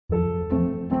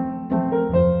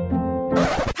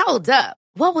Hold up.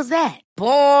 What was that?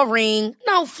 Boring.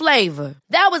 No flavor.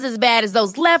 That was as bad as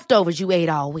those leftovers you ate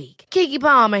all week. Keke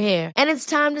Palmer here, and it's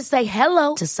time to say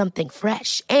hello to something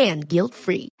fresh and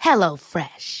guilt-free. Hello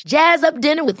Fresh. Jazz up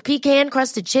dinner with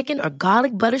pecan-crusted chicken or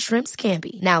garlic butter shrimp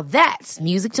scampi. Now that's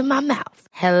music to my mouth.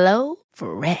 Hello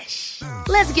Fresh.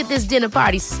 Let's get this dinner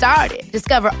party started.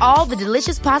 Discover all the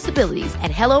delicious possibilities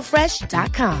at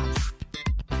hellofresh.com.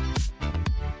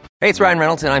 Hey, it's Ryan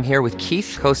Reynolds, and I'm here with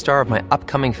Keith, co-star of my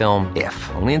upcoming film,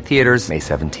 If, only in theaters May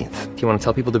 17th. Do you want to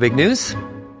tell people the big news?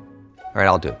 All right,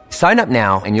 I'll do it. Sign up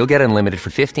now and you'll get unlimited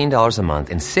for $15 a month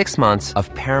and 6 months of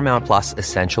Paramount Plus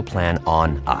Essential Plan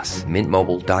on us.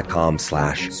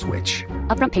 MintMobile.com/switch.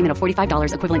 Upfront payment of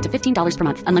 $45 equivalent to $15 per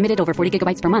month. Unlimited over 40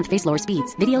 gigabytes per month. Face lower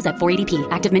speeds. Videos at 480p.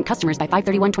 Active Mint customers by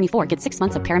 531.24 get 6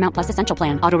 months of Paramount Plus Essential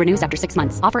Plan. Auto renews after 6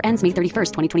 months. Offer ends May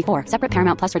 31st, 2024. Separate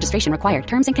Paramount Plus registration required.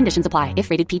 Terms and conditions apply if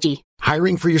rated PG.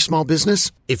 Hiring for your small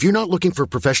business? If you're not looking for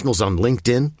professionals on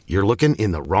LinkedIn, you're looking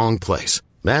in the wrong place.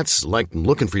 That's like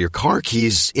looking for your car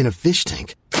keys in a fish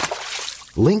tank.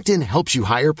 LinkedIn helps you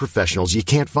hire professionals you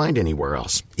can't find anywhere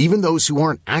else, even those who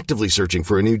aren't actively searching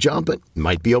for a new job but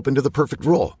might be open to the perfect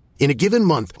role. In a given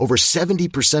month, over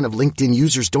 70% of LinkedIn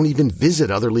users don't even visit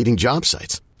other leading job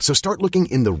sites. So start looking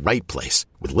in the right place.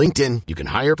 With LinkedIn, you can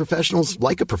hire professionals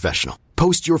like a professional.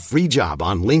 Post your free job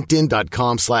on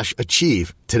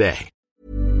linkedin.com/achieve today.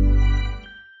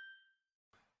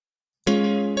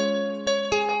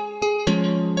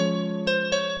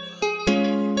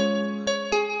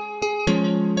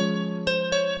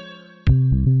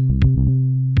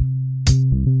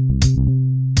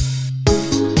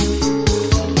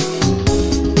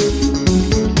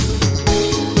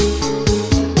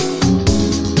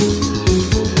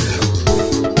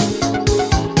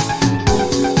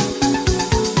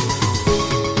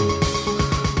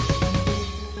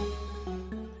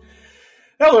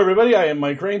 Hello, everybody. I am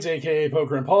Mike Rains, a.k.a.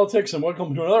 Poker and Politics, and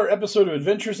welcome to another episode of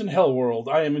Adventures in Hell World.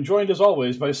 I am joined, as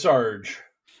always, by Sarge.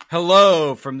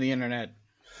 Hello from the internet.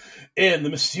 And the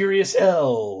mysterious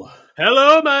L.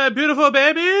 Hello, my beautiful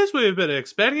babies. We've been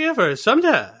expecting you for some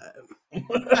time.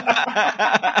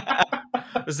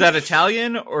 Was that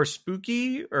Italian or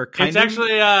spooky or kind It's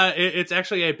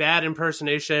actually a bad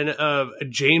impersonation of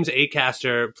James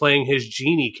Acaster playing his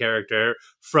genie character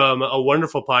from a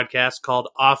wonderful podcast called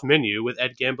Off Menu with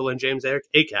Ed Gamble and James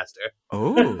Acaster.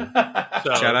 Oh,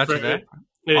 so, shout out to that.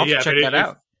 I'll check that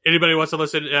out. Anybody wants to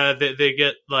listen, they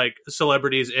get like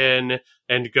celebrities in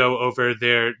and go over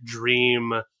their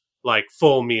dream like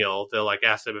full meal. They'll like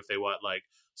ask them if they want like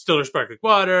Stiller sparkling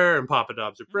water and Papa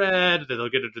Dobbs of bread. Then they'll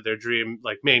get into their dream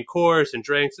like main course and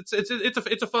drinks.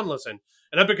 It's a fun listen.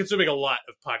 And I've been consuming a lot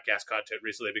of podcast content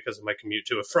recently because of my commute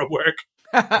to and from work.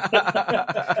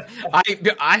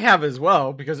 I have as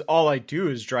well, because all I do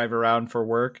is drive around for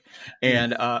work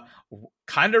and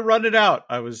kind of run it out.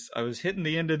 I was hitting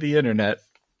the end of the internet.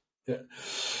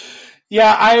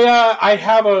 Yeah, I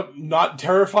have a not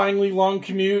terrifyingly long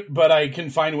commute, but I can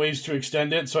find ways to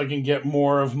extend it so I can get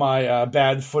more of my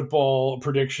bad football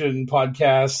prediction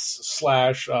podcasts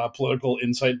 / political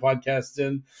insight podcasts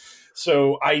in.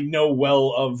 So I know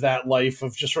well of that life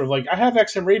of just sort of like, I have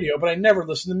XM radio, but I never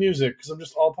listen to music because I'm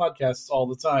just all podcasts all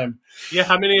the time. Yeah,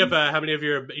 how many of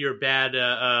your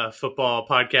bad football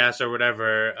podcasts or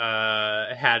whatever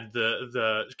had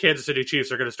the Kansas City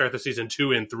Chiefs are going to start the season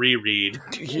 2 and 3 read?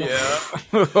 Yeah.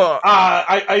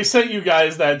 I sent you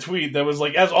guys that tweet that was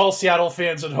like, as all Seattle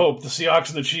fans had hoped, the Seahawks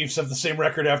and the Chiefs have the same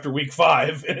record after week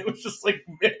 5, and it was just like,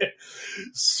 man,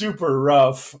 super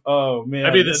rough. Oh man,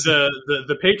 I mean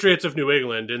the Patriots of New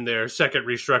England in their second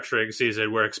restructuring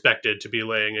season were expected to be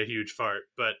laying a huge fart,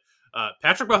 but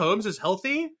Patrick Mahomes is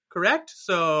healthy, correct?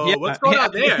 So yeah, what's going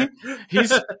on there?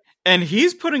 He's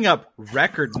putting up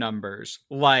record numbers,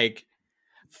 like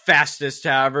fastest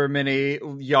however many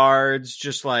yards,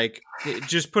 just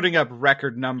putting up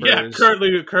record numbers. Yeah,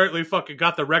 currently fucking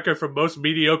got the record for most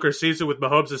mediocre season with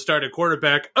Mahomes as starting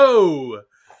quarterback. Oh.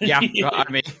 Yeah, I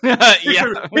mean,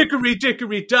 Hickory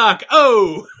dickory dock.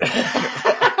 Oh,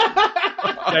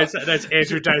 that's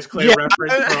Andrew Dice Clay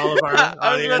reference for all of our audience.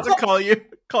 I was about to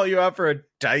call you out for a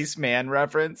Dice Man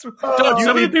reference. Some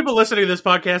of the people listening to this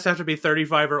podcast have to be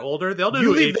 35 or older. They'll know you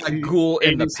who leave that ghoul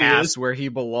in the past where he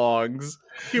belongs.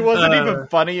 He wasn't even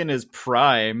funny in his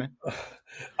prime.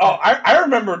 Oh, I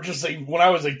remember just like when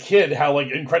I was a kid how like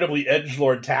incredibly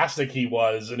edgelord-tastic he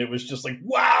was, and it was just like,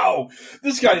 wow,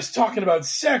 this guy's talking about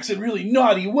sex in really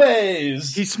naughty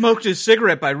ways. He smoked his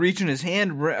cigarette by reaching his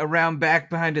hand around back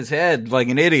behind his head like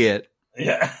an idiot.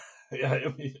 Yeah.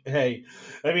 Hey,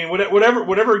 I mean,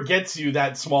 whatever gets you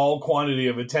that small quantity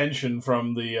of attention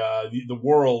from the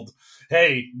world.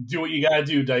 Hey, do what you gotta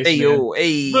do, Dice Man.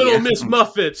 Little Miss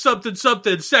Muffet, something,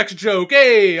 sex joke.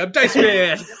 Hey, I'm Dice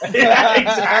Man. Yeah,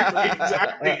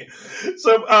 exactly.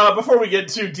 So before we get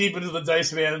too deep into the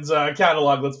Dice Man's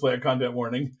catalog, let's play a content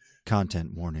warning.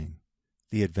 Content warning.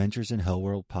 The Adventures in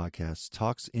Hellworld podcast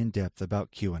talks in depth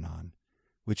about QAnon,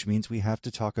 which means we have to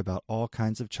talk about all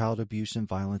kinds of child abuse and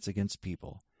violence against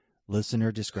people.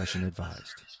 Listener discretion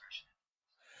advised.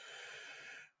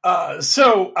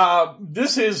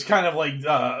 This is kind of like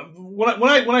when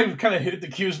I kind of hit the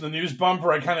cues in the news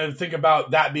bumper, I kind of think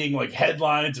about that being like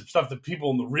headlines of stuff that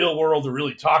people in the real world are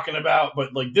really talking about.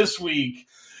 But like this week,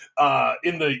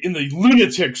 in the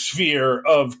lunatic sphere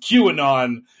of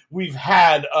QAnon, we've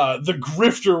had the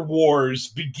grifter wars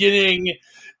beginning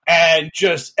and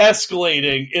just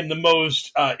escalating in the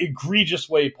most egregious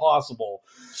way possible.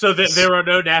 So there are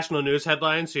no national news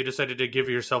headlines, so you decided to give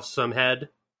yourself some head?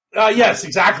 Yes,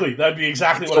 exactly. That'd be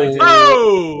exactly what I did.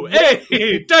 Oh,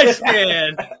 hey, Dice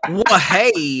Man! Well,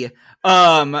 hey!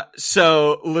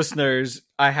 So, listeners,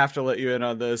 I have to let you in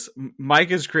on this. Mike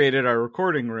has created our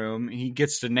recording room. He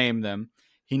gets to name them.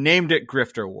 He named it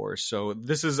Grifter Wars. So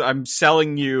I'm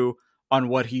selling you on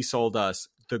what he sold us,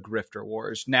 the Grifter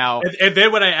Wars. Now, and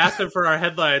then when I asked him for our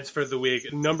headlines for the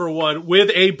week, number one, with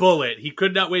a bullet, he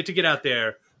could not wait to get out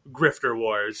there, Grifter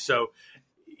Wars. So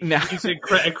now he's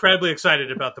incredibly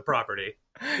excited about the property.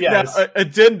 Yes. Now,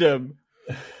 addendum.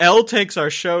 L takes our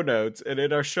show notes, and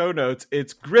in our show notes,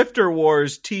 it's Grifter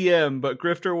Wars TM, but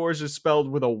Grifter Wars is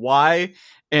spelled with a Y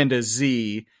and a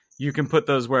Z. You can put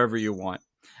those wherever you want.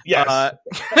 Yes.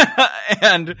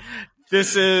 And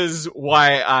this is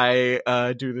why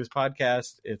I do this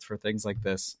podcast. It's for things like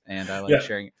this, and I like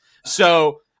sharing it.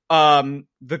 So, the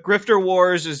Grifter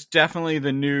Wars is definitely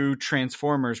the new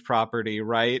Transformers property,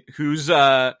 right? Who's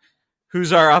our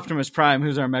Optimus Prime?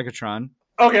 Who's our Megatron?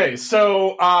 Okay,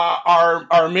 so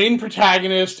our main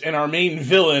protagonist and our main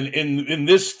villain in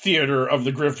this theater of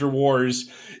the Grifter Wars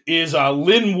is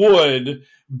Lynn Wood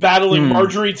battling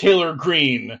Marjorie Taylor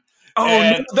Greene.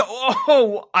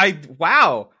 Wow.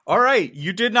 All right.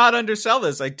 You did not undersell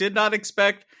this. I did not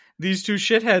expect these two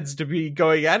shitheads to be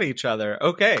going at each other.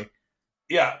 Okay.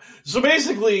 Yeah. So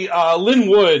basically, Lynn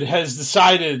Wood has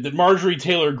decided that Marjorie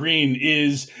Taylor Greene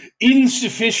is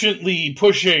insufficiently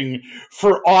pushing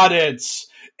for audits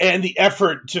and the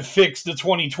effort to fix the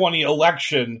 2020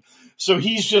 election. So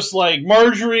he's just like,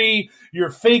 Marjorie, you're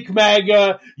fake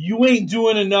MAGA. You ain't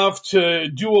doing enough to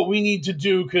do what we need to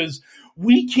do because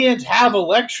we can't have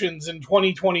elections in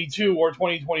 2022 or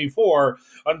 2024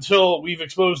 until we've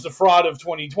exposed the fraud of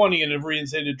 2020 and have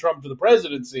reinstated Trump to the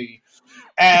presidency.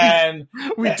 And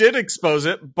we did expose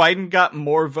it. Biden got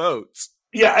more votes.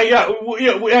 Yeah.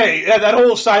 Hey, that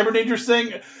whole Cyber Dangerous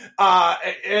thing.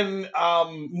 And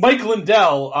Mike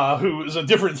Lindell, who is a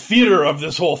different theater of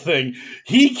this whole thing,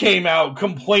 he came out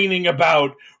complaining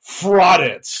about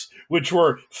fraudits, which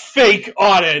were fake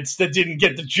audits that didn't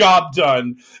get the job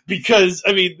done. Because,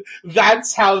 I mean,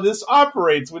 that's how this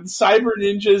operates. When Cyber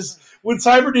Ninjas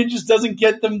doesn't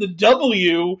get them the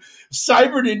W,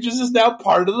 Cyber Ninjas is now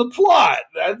part of the plot.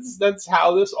 That's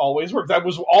how this always worked. That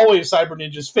was always Cyber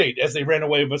Ninjas' fate, as they ran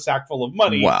away with a sack full of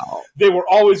money. Wow. They were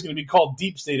always going to be called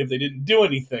Deep State if they didn't do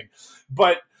anything.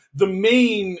 But the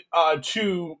main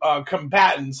two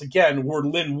combatants, again, were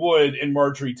Lynn Wood and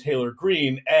Marjorie Taylor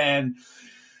Greene. And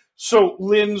so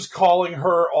Lynn's calling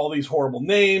her all these horrible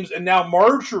names, and now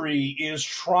Marjorie is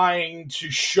trying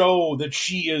to show that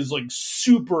she is like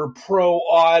super pro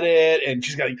audit, and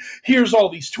she's got like, here's all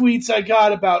these tweets I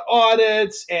got about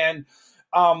audits, and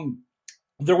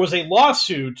there was a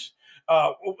lawsuit.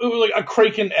 It was like a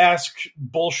Kraken-esque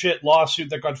bullshit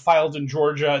lawsuit that got filed in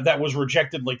Georgia that was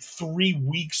rejected like 3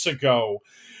 weeks ago,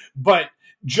 but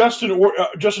just in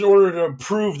order to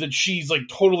prove that she's like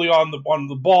totally on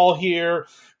the ball here.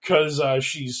 Because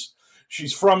she's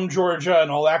from Georgia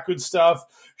and all that good stuff.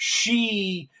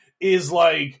 She is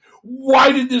like,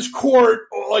 why did this court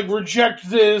like reject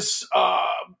this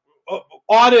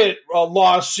audit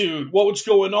lawsuit? What's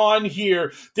going on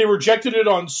here? They rejected it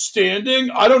on standing.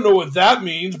 I don't know what that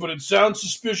means, but it sounds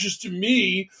suspicious to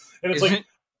me. And it's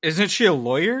isn't she a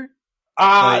lawyer?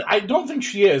 I don't think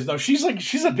she is. No, she's a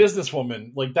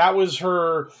businesswoman. Like that was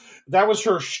her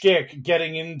shtick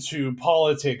getting into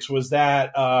politics, was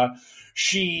that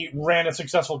she ran a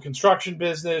successful construction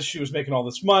business. She was making all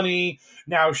this money.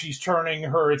 Now she's turning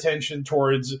her attention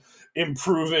towards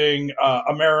improving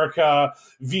America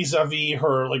vis-a-vis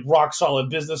her like rock solid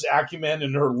business acumen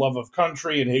and her love of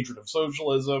country and hatred of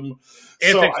socialism.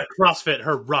 And thanks to CrossFit,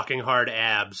 her rocking hard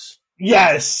abs.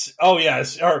 Yes. Oh,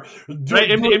 yes. Or right,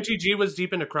 MTG was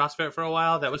deep into CrossFit for a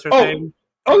while. That was her thing.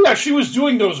 Oh, yeah. She was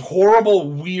doing those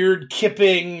horrible, weird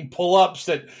kipping pull-ups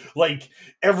that, like,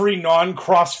 every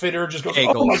non-CrossFitter just goes,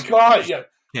 Kegels. oh, my God. Yeah.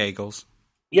 Kegels.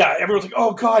 Yeah. Everyone's like,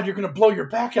 oh, God, you're going to blow your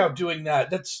back out doing that.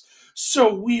 That's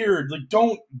so weird. Like,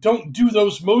 don't do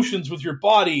those motions with your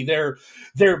body.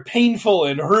 They're painful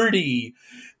and hurty.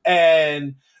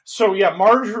 And so, yeah,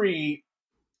 Marjorie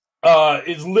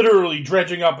is literally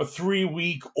dredging up a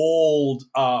 3-week-old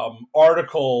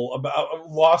article about a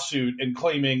lawsuit and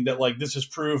claiming that, like, this is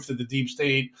proof that the deep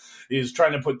state is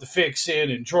trying to put the fix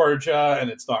in Georgia and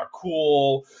it's not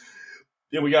cool.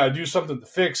 Yeah, we got to do something to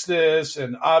fix this.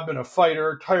 And I've been a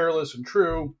fighter, tireless and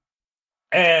true.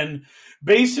 And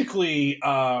basically,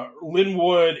 Lin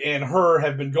Wood and her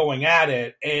have been going at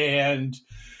it, and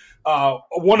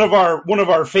one of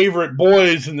our favorite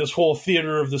boys in this whole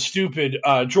theater of the stupid,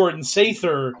 Jordan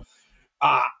Sather,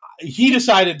 he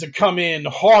decided to come in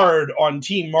hard on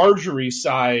Team Marjorie's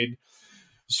side.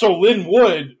 So Lin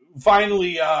Wood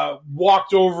finally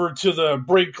walked over to the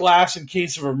break glass in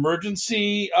case of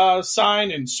emergency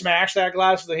sign and smashed that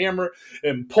glass with a hammer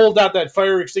and pulled out that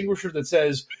fire extinguisher that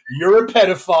says, "You're a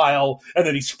pedophile," and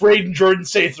then he sprayed Jordan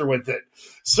Sather with it.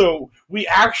 So we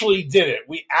actually did it.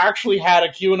 We actually had a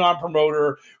QAnon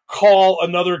promoter call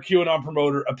another QAnon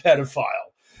promoter a pedophile.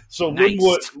 So nice.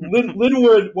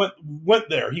 Linwood went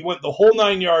there. He went the whole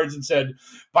 9 yards and said,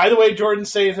 by the way, Jordan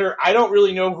Sather, I don't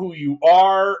really know who you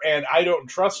are, and I don't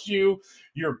trust you.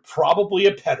 You're probably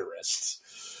a pederast.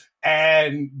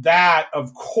 And that,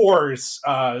 of course,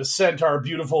 sent our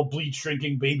beautiful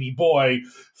bleach-drinking baby boy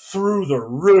through the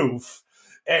roof.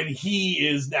 And he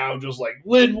is now just like,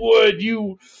 Linwood,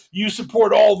 you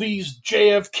support all these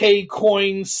JFK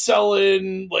coins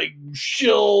selling, like,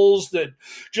 shills that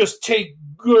just take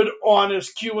good,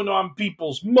 honest QAnon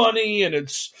people's money, and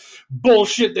it's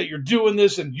bullshit that you're doing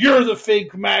this, and you're the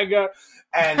fake MAGA.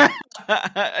 And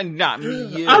not me.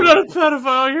 You. I'm not a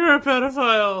pedophile. You're a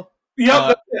pedophile.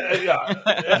 Yep.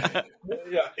 Yeah.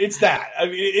 It's that. I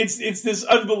mean, it's this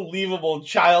unbelievable,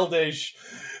 childish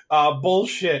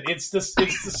bullshit. It's the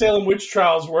Salem witch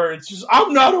trials where it's just,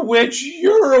 I'm not a witch,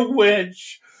 you're a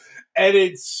witch. And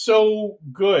it's so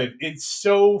good. It's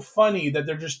so funny that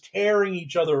they're just tearing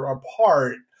each other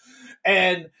apart.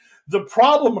 And the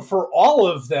problem for all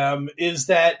of them is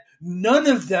that none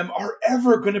of them are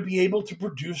ever going to be able to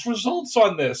produce results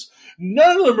on this.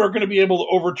 None of them are going to be able to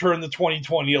overturn the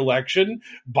 2020 election.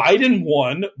 Biden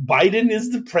won. Biden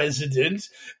is the president.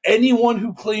 Anyone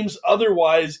who claims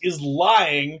otherwise is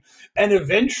lying. And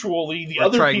eventually the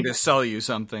other trying people to sell you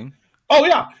something. Oh,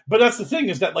 yeah. But that's the thing,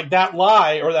 is that, like, that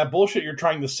lie or that bullshit you're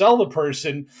trying to sell the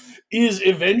person is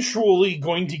eventually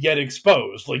going to get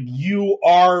exposed. Like, you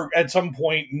are at some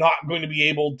point not going to be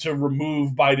able to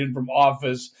remove Biden from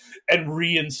office and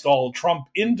reinstall Trump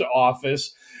into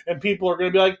office. And people are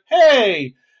going to be like,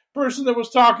 hey, person that was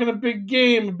talking a big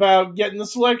game about getting the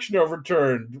election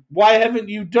overturned, why haven't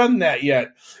you done that yet?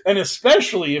 And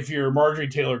especially if you're Marjorie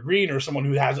Taylor Greene or someone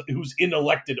who's in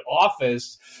elected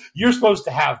office, you're supposed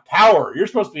to have power. You're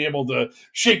supposed to be able to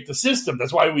shake the system.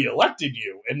 That's why we elected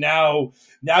you. And now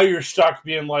you're stuck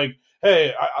being like,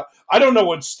 hey, I don't know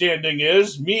what standing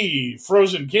is. Me,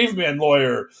 frozen caveman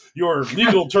lawyer, your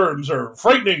legal terms are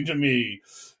frightening to me.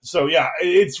 So, yeah,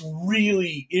 it's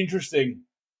really interesting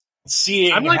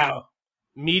seeing I'm like how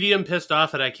medium pissed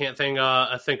off that I can't think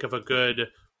of a good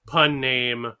pun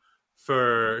name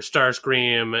for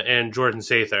Starscream and Jordan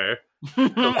Sather.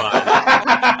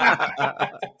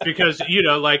 Because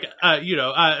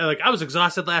I was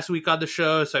exhausted last week on the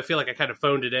show, so I feel like I kind of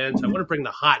phoned it in. So I want to bring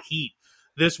the hot heat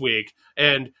this week.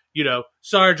 And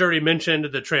Sarge already mentioned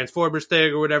the Transformers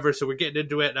thing or whatever, so we're getting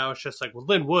into it. And I was just like, well,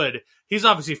 Lin Wood, he's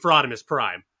obviously Ferodimus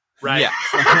Prime, right? Yeah.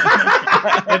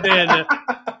 And then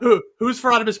who's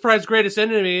Ferodimus Prime's greatest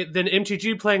enemy than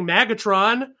MTG playing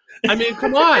Magatron? I mean,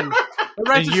 come on, it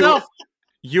writes itself.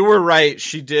 You were right.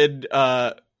 She did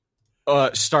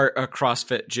start a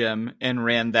CrossFit gym and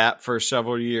ran that for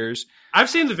several years. I've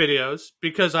seen the videos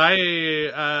because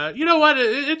you know what?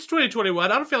 It's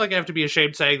 2021. I don't feel like I have to be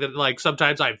ashamed saying that, like,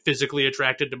 sometimes I'm physically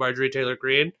attracted to Marjorie Taylor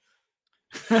Greene.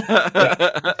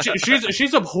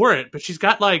 She's abhorrent, but she's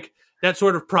got, like, that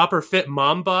sort of proper fit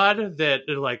mom bod that,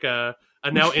 like, a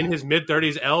now in his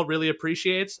mid-30s L really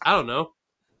appreciates. I don't know.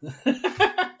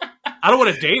 I don't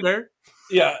want to date her.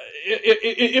 Yeah,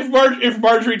 if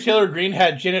Marjorie Taylor Greene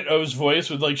had Janet O's voice,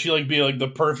 would she be like the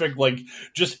perfect, like,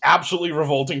 just absolutely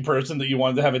revolting person that you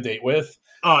wanted to have a date with?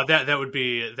 Oh, that would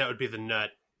be the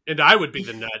nut. And I would be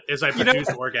the nut as I produce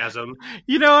orgasm.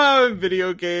 You know how in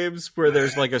video games where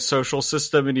there's like a social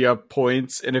system and you have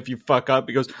points, and if you fuck up,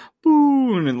 it goes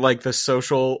boom, and like the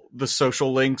social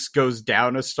links goes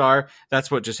down a star.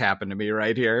 That's what just happened to me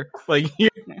right here. Like,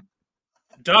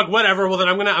 Doug, whatever. Well, then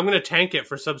I'm gonna tank it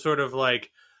for some sort of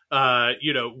like,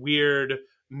 weird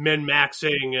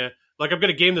min-maxing. Like, I'm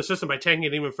gonna game the system by tanking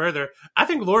it even further. I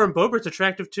think Lauren Boebert's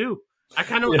attractive too. I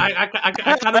kind of want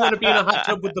to be in a hot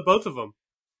tub with the both of them.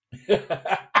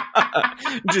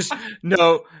 Just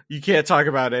no, you can't talk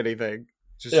about anything.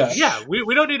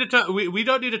 We don't need to talk. We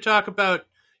don't need to talk about.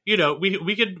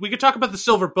 We could talk about the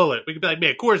silver bullet. We could be like,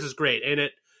 man, Coors is great, ain't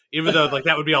it? Even though like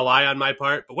that would be a lie on my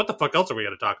part. But what the fuck else are we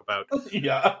going to talk about?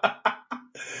 Yeah.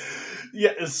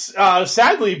 Yes.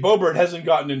 Sadly, Boebert hasn't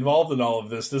gotten involved in all of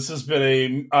this. This has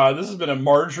been a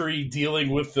Marjorie dealing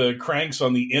with the cranks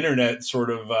on the internet sort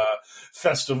of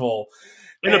festival.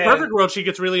 In a perfect world, she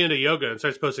gets really into yoga and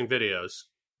starts posting videos.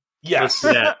 Yes.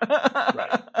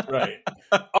 Right.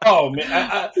 Oh, man.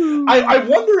 I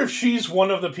wonder if she's one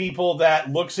of the people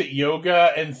that looks at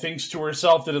yoga and thinks to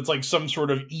herself that it's like some sort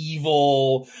of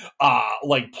evil,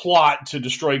 like plot to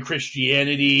destroy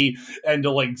Christianity and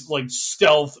to like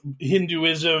stealth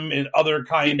Hinduism and other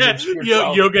kinds of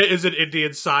spirituality. Yoga is an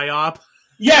Indian psyop.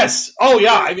 Yes. Oh,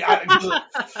 yeah. I mean,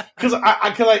 because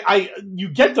you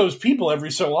get those people every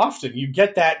so often. You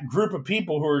get that group of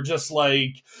people who are just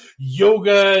like,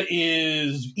 yoga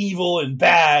is evil and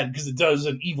bad because it does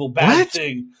an evil bad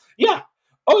thing. Yeah.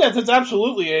 Oh, yeah. That's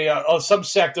absolutely a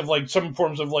subsect of like some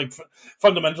forms of like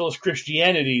fundamentalist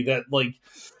Christianity that like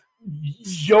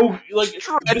yoga, like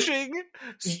stretching,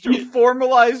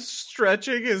 formalized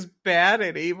stretching is bad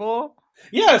and evil.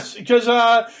 Yes, because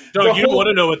don't you want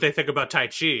to know what they think about Tai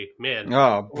Chi, man?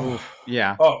 Oh,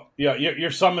 yeah. Oh, yeah. You're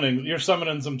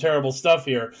summoning some terrible stuff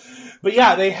here, but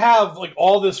yeah, they have like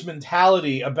all this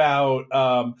mentality about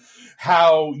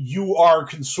how you are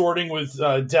consorting with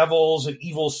devils and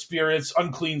evil spirits,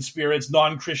 unclean spirits,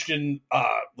 non-Christian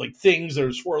like things that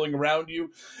are swirling around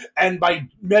you, and by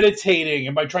meditating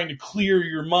and by trying to clear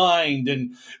your mind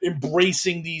and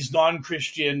embracing these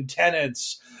non-Christian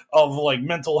tenets of like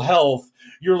mental health,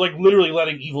 you're like literally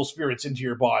letting evil spirits into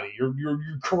your body. You're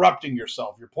corrupting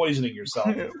yourself. You're poisoning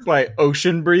yourself by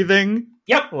ocean breathing.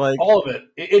 Yep, like all of it.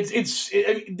 It's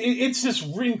this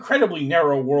incredibly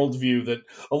narrow worldview that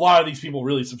a lot of these people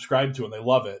really subscribe to and they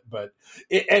love it. But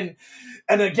and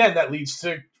again, that leads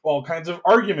to all kinds of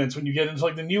arguments when you get into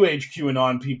like the New Age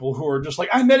QAnon people who are just like,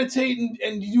 I meditate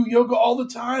and do yoga all the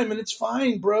time and it's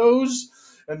fine, bros.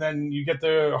 And then you get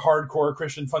the hardcore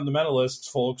Christian fundamentalists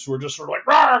folks who are just sort of like,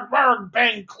 rah, rah,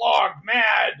 bang, clog,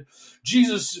 mad.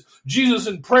 Jesus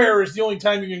in prayer is the only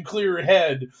time you can clear your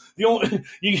head.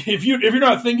 If you're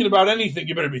not thinking about anything,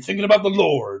 you better be thinking about the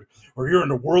Lord, or you're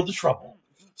in a world of trouble.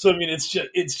 So I mean,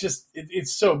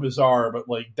 it's so bizarre, but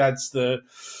like that's the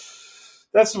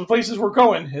places we're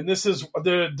going, and this is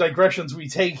the digressions we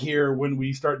take here when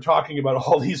we start talking about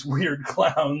all these weird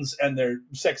clowns and their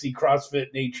sexy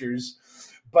CrossFit natures.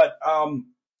 But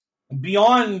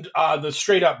beyond the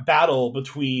straight-up battle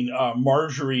between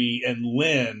Marjorie and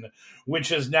Lynn, which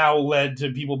has now led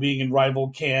to people being in rival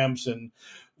camps and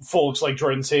folks like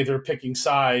Jordan Sather picking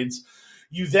sides,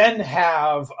 you then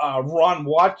have Ron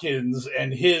Watkins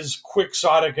and his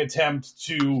quixotic attempt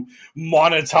to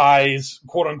monetize,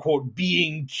 quote-unquote,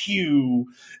 being Q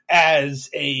as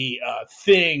a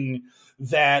thing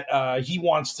that he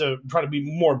wants to try to be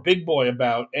more big boy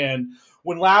about. And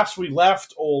when last we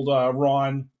left old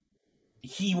Ron,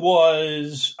 he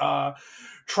was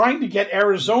trying to get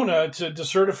Arizona to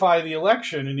decertify the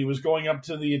election, and he was going up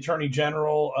to the Attorney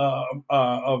General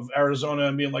of Arizona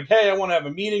and being like, hey, I want to have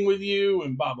a meeting with you,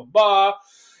 and blah, blah, blah.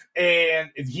 And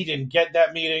he didn't get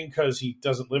that meeting because he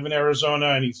doesn't live in Arizona,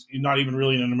 and he's not even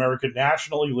really an American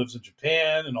national. He lives in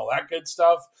Japan and all that good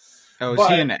stuff. Oh, is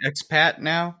he an expat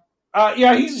now?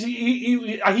 Yeah, he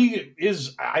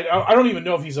is. I don't even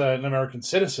know if he's an American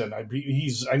citizen. I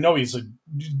know he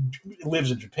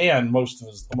lives in Japan most of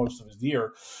his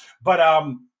year, but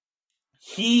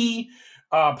he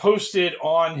posted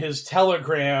on his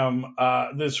Telegram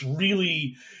this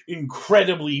really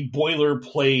incredibly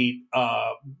boilerplate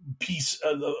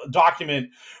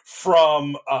document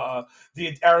from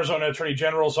the Arizona Attorney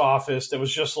General's office that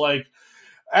was just like,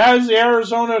 as the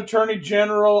Arizona Attorney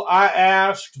General, I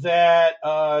ask that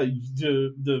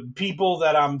the people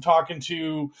that I'm talking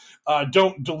to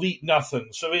don't delete nothing.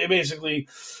 So basically,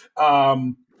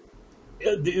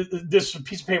 this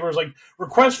piece of paper is like,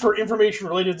 request for information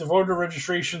related to voter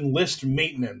registration list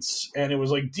maintenance. And it was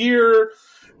like, Dear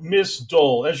Ms.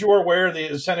 Dole, as you are aware,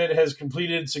 the Senate has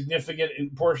completed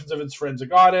significant portions of its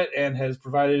forensic audit and has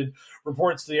provided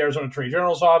reports to the Arizona Attorney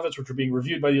General's office, which are being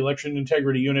reviewed by the Election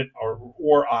Integrity Unit,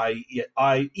 or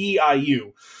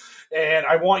EIU. And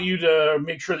I want you to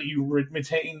make sure that you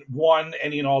retain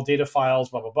any and all data files,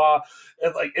 blah, blah, blah.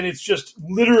 And it's just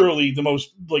literally the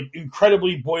most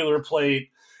incredibly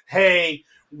boilerplate, hey,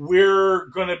 we're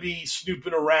going to be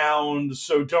snooping around,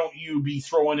 so don't you be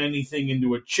throwing anything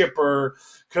into a chipper.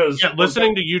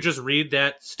 Listening to you just read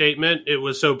that statement, it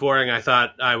was so boring I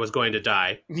thought I was going to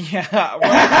die. Yeah.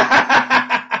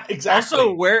 Well, exactly.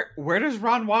 Also, where does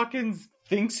Ron Watkins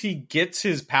thinks he gets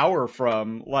his power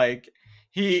from? Like,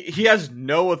 he has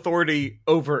no authority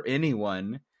over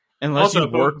anyone unless you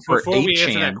work for 8chan. Before we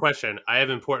answer that question, I have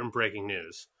important breaking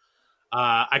news.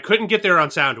 I couldn't get there on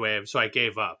Soundwave, so I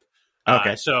gave up.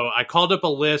 Okay. So I called up a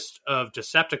list of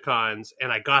Decepticons,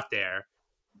 and I got there.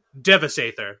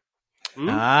 Devastator.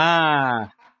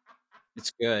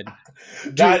 It's good.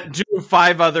 Do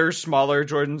 5 other smaller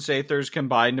Jordan Sathers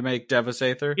combine to make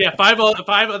Devastator? Yeah, 5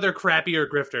 other crappier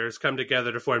grifters come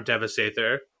together to form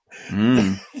Devastator.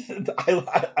 I'm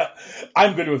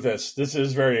good with this. This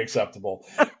is very acceptable.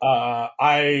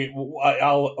 We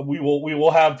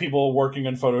will have people working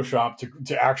in Photoshop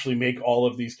to actually make all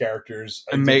of these characters.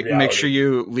 And make sure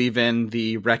you leave in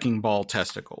the wrecking ball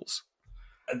testicles.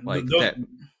 Like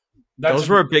those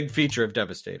were a big feature of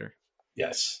Devastator.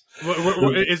 Yes.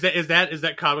 Is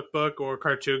that comic book or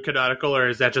cartoon canonical, or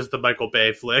is that just the Michael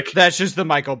Bay flick? That's just the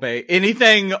Michael Bay.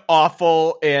 Anything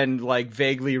awful and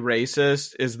vaguely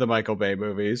racist is the Michael Bay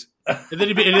movies. And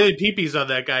then Pee-Pee's on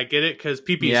that guy. Get it? Because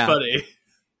Pee-Pee's funny.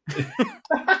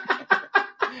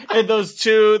 And those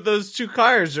two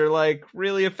cars are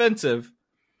really offensive.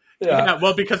 Yeah,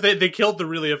 well, because they killed the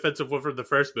really offensive one from the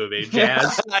first movie,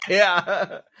 Jazz.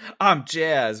 Yeah. I'm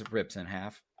Jazz. Rips in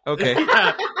half. Okay.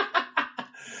 Yeah.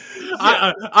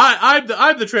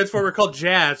 I'm the Transformer called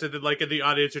Jazz, and then in the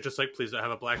audience you're just like, please don't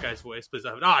have a black guy's voice, please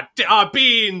don't have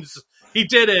Beans, he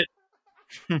did it.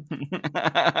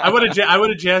 I wanted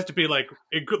Jazz to be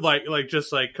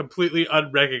just completely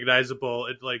unrecognizable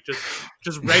and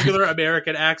just regular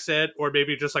American accent, or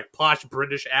maybe just posh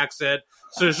British accent.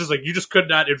 So it's just you just could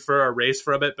not infer a race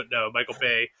from it. But no, Michael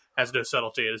Bay has no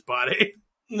subtlety in his body.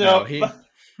 No,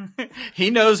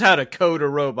 he knows how to code a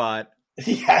robot.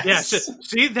 Yes. Yeah.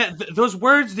 See that those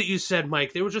words that you said,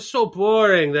 Mike, they were just so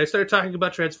boring that I started talking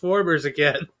about Transformers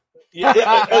again.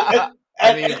 Yeah.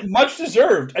 And much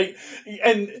deserved.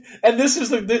 And this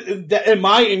is in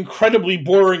my incredibly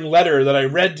boring letter that I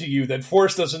read to you that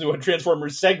forced us into a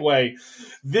Transformers segue.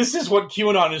 This is what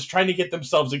QAnon is trying to get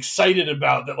themselves excited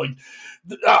about. That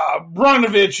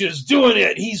Bronovich is doing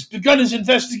it. He's begun his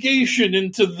investigation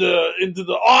into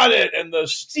the audit and the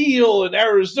steel in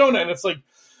Arizona, and it's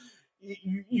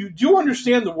you do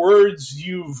understand the words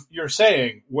you're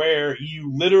saying, where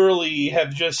you literally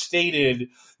have just stated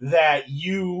that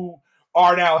you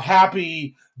are now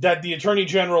happy that the Attorney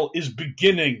General is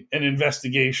beginning an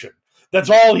investigation. That's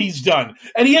all he's done.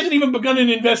 And he hasn't even begun an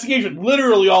investigation.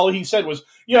 Literally all he said was,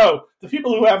 the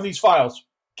people who have these files,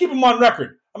 keep them on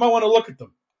record. I might want to look at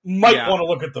them. Want to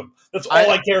look at them. That's all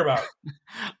I care about.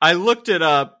 I looked it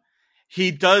up.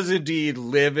 He does indeed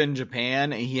live in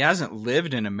Japan. He hasn't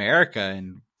lived in America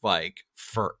in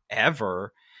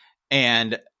forever.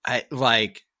 And I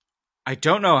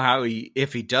don't know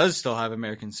if he does still have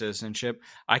American citizenship.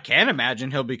 I can't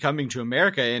imagine he'll be coming to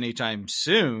America anytime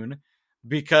soon,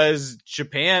 because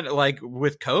Japan,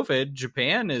 with COVID,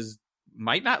 Japan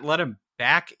might not let him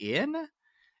back in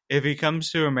if he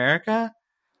comes to America.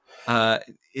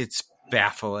 It's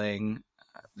baffling.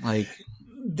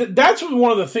 That's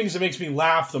one of the things that makes me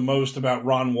laugh the most about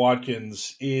Ron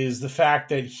Watkins is the fact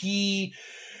that he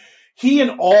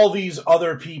and all these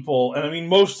other people, and I mean,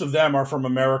 most of them are from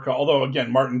America, although,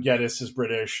 again, Martin Geddes is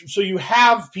British. So you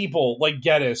have people like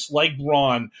Geddes, like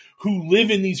Ron, who live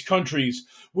in these countries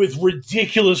with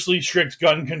ridiculously strict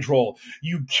gun control.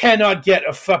 You cannot get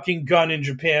a fucking gun in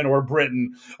Japan or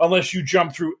Britain unless you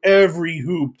jump through every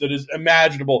hoop that is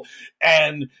imaginable.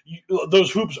 And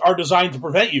those hoops are designed to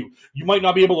prevent you. You might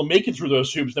not be able to make it through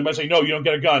those hoops. They might say, no, you don't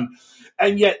get a gun.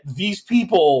 And yet these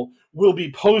people will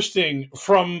be posting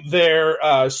from their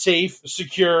safe,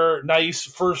 secure, nice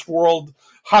first world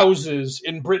houses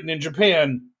in Britain and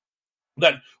Japan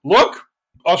that, look,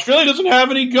 Australia doesn't have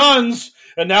any guns,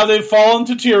 and now they've fallen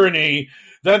to tyranny.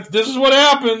 This is what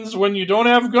happens when you don't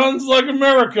have guns like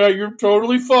America. You're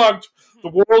totally fucked. The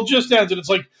world just ends. And it's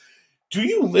do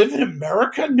you live in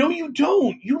America? No, you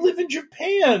don't. You live in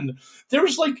Japan.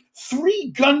 There's like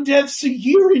 3 gun deaths a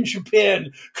year in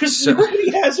Japan because nobody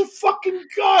has a fucking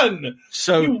gun.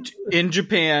 So in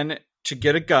Japan, to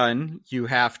get a gun, you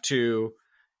have to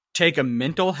take a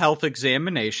mental health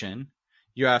examination.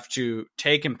 You have to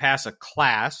take and pass a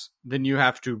class. Then you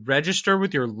have to register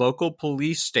with your local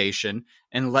police station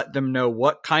and let them know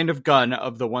what kind of gun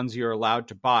of the ones you're allowed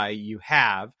to buy you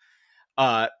have.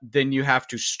 Then you have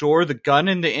to store the gun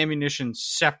and the ammunition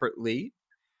separately.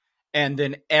 And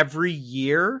then every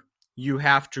year you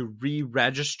have to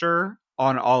re-register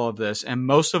on all of this. And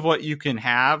most of what you can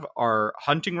have are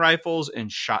hunting rifles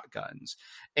and shotguns.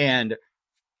 And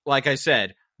like I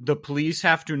said, the police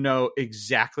have to know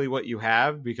exactly what you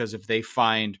have, because if they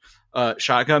find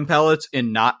shotgun pellets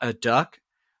and not a duck,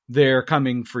 they're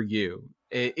coming for you.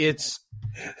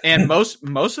 And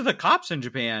most of the cops in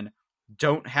Japan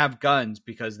don't have guns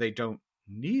because they don't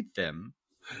need them.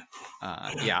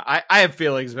 I have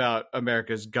feelings about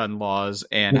America's gun laws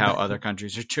and how other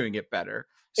countries are doing it better.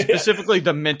 Specifically,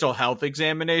 the mental health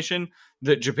examination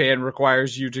that Japan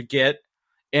requires you to get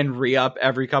and re-up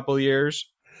every couple of years.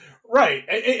 Right.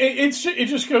 It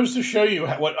just goes to show you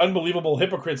what unbelievable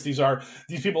hypocrites these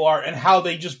people are, and how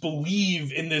they just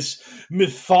believe in this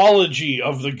mythology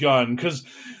of the gun, because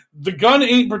the gun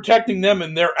ain't protecting them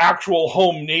in their actual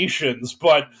home nations,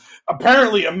 but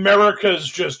apparently America's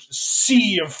just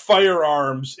sea of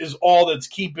firearms is all that's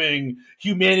keeping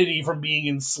humanity from being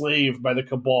enslaved by the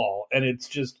cabal. And it's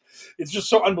just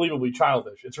so unbelievably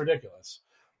childish. It's ridiculous.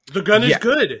 The gun is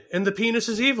good and the penis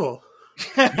is evil.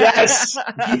 Yes.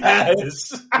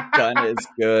 Gun is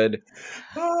good.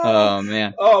 Oh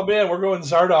man, we're going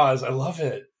Zardoz. I love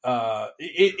it.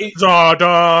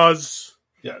 Zardoz.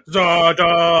 Yeah,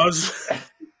 Zardoz.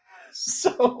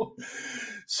 So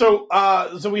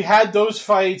we had those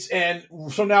fights, and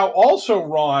so now also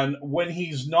Ron, when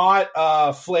he's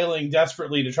not flailing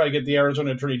desperately to try to get the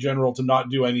Arizona Attorney General to not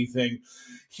do anything,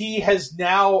 he has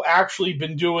now actually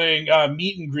been doing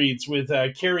meet and greets with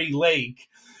Kari Lake,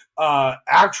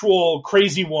 actual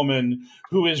crazy woman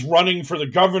who is running for the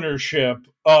governorship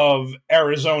of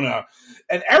Arizona.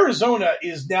 And Arizona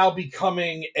is now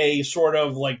becoming a sort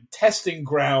of like testing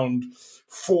ground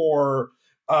for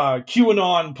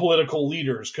QAnon political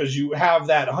leaders, because you have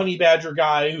that Honey Badger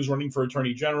guy who's running for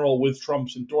Attorney General with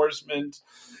Trump's endorsement,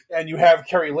 and you have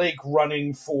Kari Lake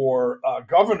running for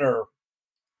governor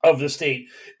of the state.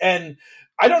 And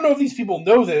I don't know if these people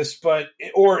know this, and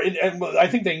I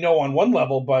think they know on one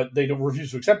level, but they don't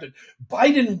refuse to accept it.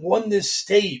 Biden won this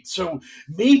state, so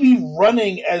maybe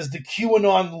running as the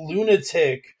QAnon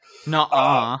lunatic.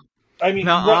 Nuh-uh.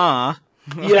 Nuh-uh.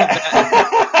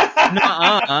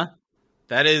 Nuh-uh.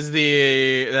 That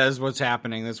is what's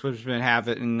happening. That's what's been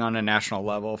happening on a national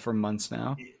level for months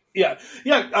now. Yeah.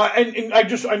 And I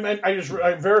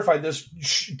verified this.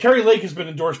 Kari Lake has been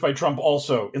endorsed by Trump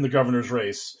also in the governor's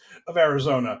race of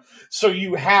Arizona. So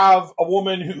you have a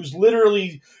woman who's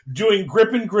literally doing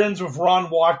grip and grins with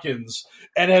Ron Watkins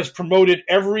and has promoted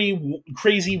every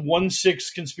crazy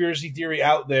 1/6 conspiracy theory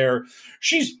out there.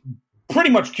 She's pretty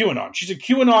much QAnon. She's a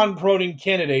QAnon promoting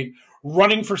candidate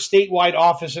running for statewide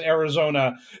office in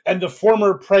Arizona, and the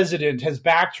former president has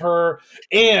backed her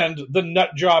and the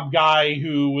nut job guy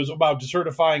who was about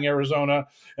decertifying Arizona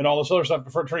and all this other stuff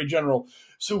for Attorney General.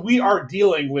 So we are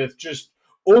dealing with just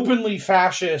openly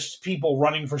fascist people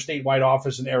running for statewide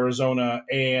office in Arizona,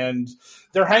 and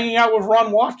they're hanging out with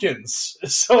Ron Watkins.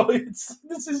 So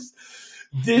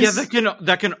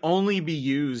that can only be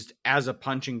used as a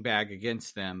punching bag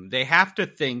against them. They have to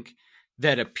think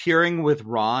that appearing with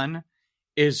Ron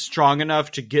is strong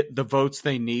enough to get the votes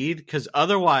they need, because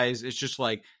otherwise it's just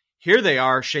like, here they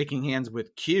are shaking hands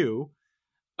with Q.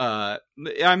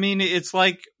 It's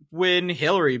like when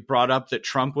Hillary brought up that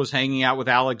Trump was hanging out with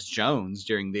Alex Jones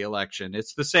during the election.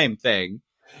 It's the same thing.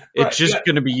 It's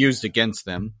going to be used against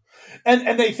them.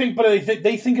 And they think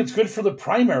it's good for the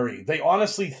primary. They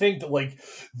honestly think that, like,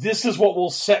 this is what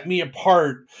will set me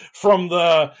apart from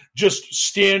the just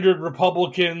standard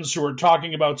Republicans who are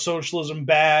talking about socialism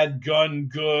bad, gun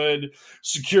good,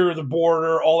 secure the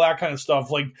border, all that kind of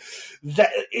stuff. Like that,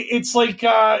 it's like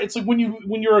when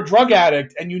you're a drug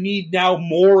addict and you need now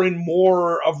more and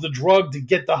more of the drug to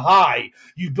get the high.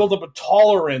 You build up a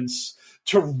tolerance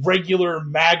to regular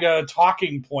MAGA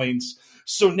talking points.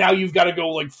 So now you've got to go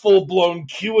like full-blown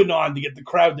QAnon to get the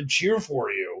crowd to cheer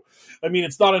for you. I mean,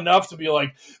 it's not enough to be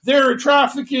like, they're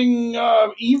trafficking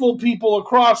evil people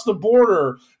across the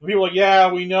border. And people are like,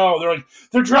 yeah, we know. They're like,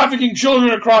 they're trafficking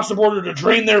children across the border to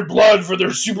drain their blood for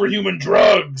their superhuman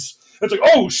drugs. It's like,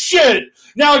 oh shit!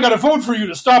 Now I got to vote for you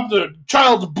to stop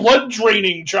the blood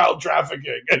draining child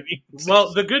trafficking. I mean,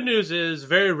 well, the good news is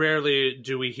very rarely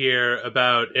do we hear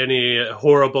about any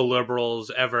horrible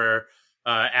liberals ever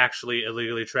actually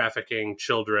illegally trafficking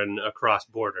children across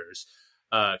borders.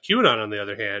 QAnon, on the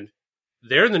other hand,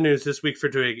 they're in the news this week for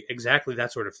doing exactly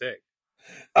that sort of thing.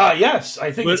 Yes,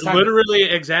 I think it's literally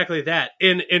exactly that.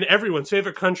 In everyone's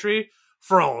favorite country,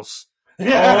 France.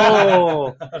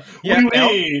 Oh, yeah.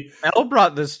 Oui. Elle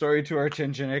brought this story to our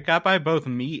attention. It got by both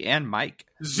me and Mike.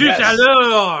 Zut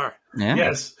alors! Yeah.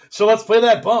 Yes. So let's play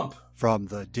that bump. From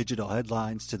the digital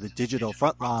headlines to the digital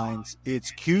front lines,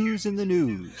 it's Q's in the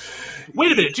news.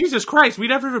 Wait a minute, Jesus Christ, we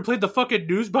never even played the fucking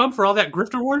news bump for all that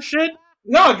grifter war shit?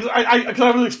 No, because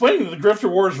I was explaining that the grifter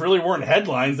wars really weren't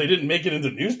headlines. They didn't make it into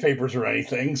newspapers or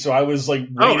anything. So I was like,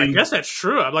 waiting. Oh, I guess that's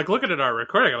true. I'm like looking at our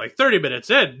recording. I'm like 30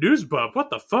 minutes in, news bump. What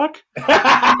the fuck?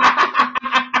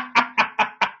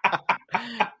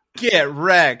 Get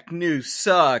wrecked. News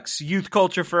sucks. Youth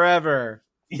culture forever.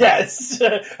 Yes.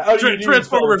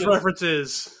 Transformers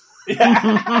references.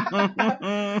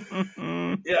 Yeah.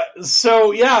 Yeah.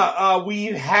 So we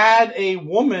had a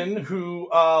woman who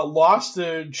lost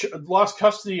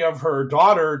custody of her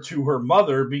daughter to her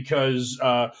mother because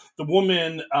the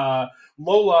woman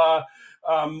Lola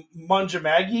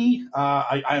Manjamagi,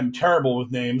 I am terrible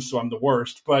with names, so I'm the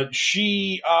worst, but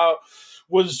she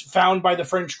was found by the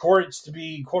French courts to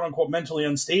be quote unquote mentally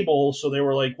unstable. So they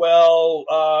were like,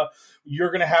 well,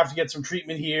 you're going to have to get some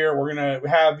treatment here. We're going to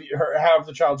have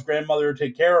the child's grandmother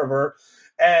take care of her.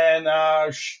 And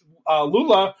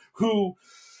Lula, who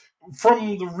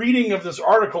from the reading of this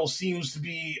article seems to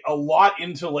be a lot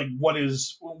into like what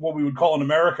we would call in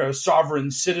America sovereign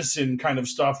citizen kind of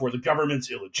stuff, where the government's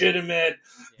illegitimate.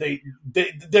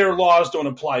 Their laws don't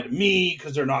apply to me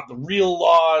because they're not the real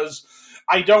laws.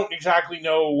 I don't exactly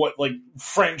know what like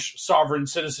French sovereign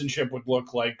citizenship would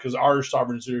look like, because our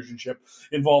sovereign citizenship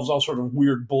involves all sort of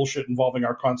weird bullshit involving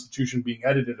our constitution being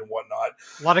edited and whatnot.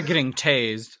 A lot of getting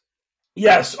tased.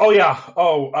 Yes. Oh, yeah.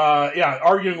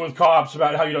 Arguing with cops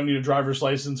about how you don't need a driver's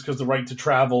license because the right to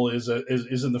travel is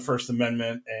in the First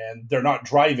Amendment, and they're not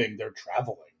driving, they're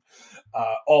traveling.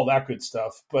 All that good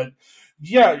stuff. But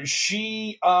yeah,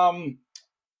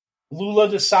 Lula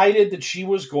decided that she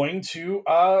was going to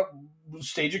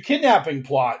stage a kidnapping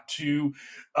plot to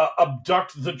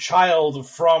abduct the child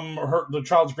from the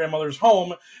child's grandmother's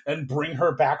home and bring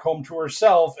her back home to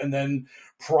herself, and then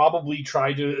probably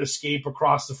try to escape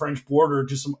across the French border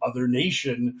to some other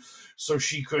nation so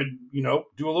she could,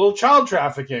 do a little child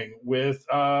trafficking with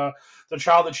the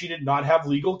child that she did not have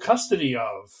legal custody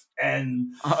of.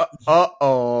 And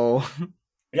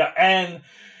yeah, and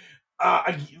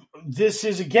this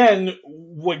is, again,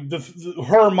 what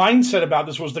her mindset about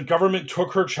this was: the government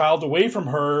took her child away from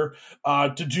her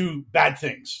to do bad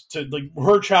things.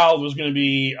 Her child was going to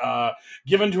be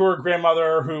given to her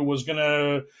grandmother, who was going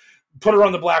to put her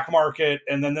on the black market,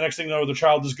 and then the next thing you know, the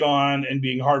child is gone and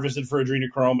being harvested for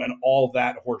adrenochrome and all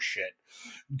that horse shit.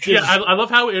 Yeah, I love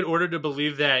how, in order to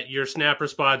believe that, your snap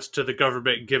response to the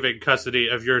government giving custody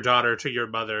of your daughter to your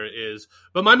mother is,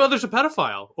 but my mother's a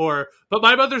pedophile, or, but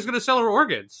my mother's going to sell her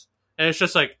organs. And it's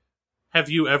just like, have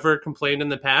you ever complained in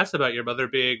the past about your mother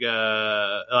being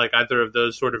like either of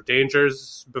those sort of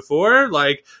dangers before?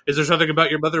 Like, is there something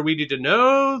about your mother we need to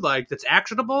know, like, that's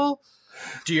actionable?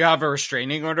 Do you have a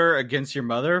restraining order against your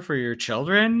mother for your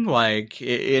children? Like,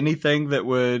 anything that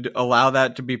would allow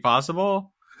that to be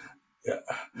possible? Yeah.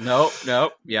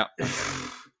 Nope. Yeah.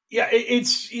 Yeah,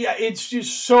 it's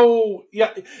just so,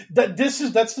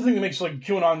 that's the thing that makes like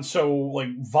QAnon so like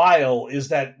vile, is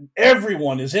that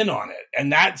everyone is in on it, and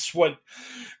that's what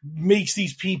makes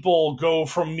these people go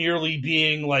from merely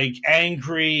being like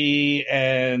angry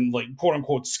and like quote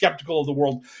unquote skeptical of the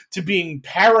world to being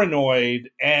paranoid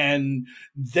and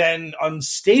then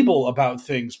unstable about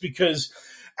things. Because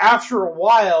after a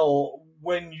while,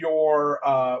 when your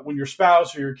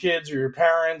spouse or your kids or your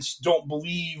parents don't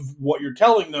believe what you're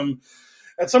telling them,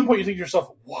 at some point you think to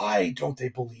yourself, why don't they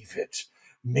believe it?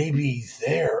 Maybe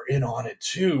they're in on it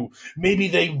too. Maybe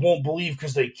they won't believe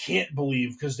because they can't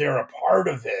believe because they're a part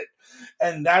of it.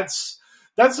 And that's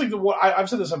like I've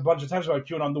said this a bunch of times about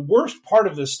QAnon. The worst part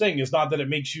of this thing is not that it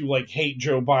makes you like hate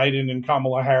Joe Biden and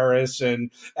Kamala Harris and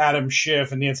Adam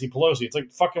Schiff and Nancy Pelosi. It's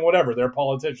like fucking whatever. They're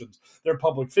politicians. They're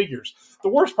public figures. The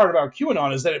worst part about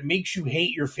QAnon is that it makes you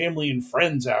hate your family and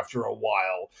friends after a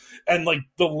while. And like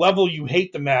the level you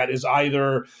hate them at is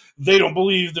either they don't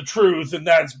believe the truth and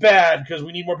that's bad because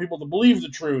we need more people to believe the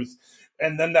truth.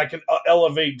 And then that can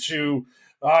elevate to,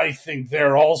 I think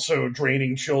they're also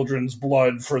draining children's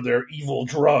blood for their evil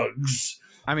drugs.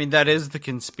 I mean, that is the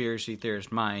conspiracy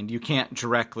theorist mind. You can't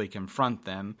directly confront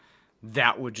them.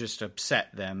 That would just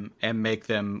upset them and make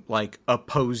them like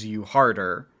oppose you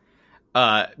harder.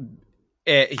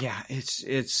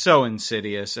 It's so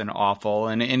insidious and awful.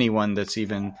 And anyone that's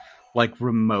even like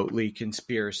remotely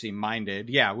conspiracy minded,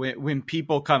 when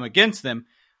people come against them,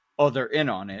 they're in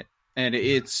on it. And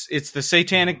it's the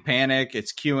satanic panic.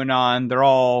 It's QAnon. They're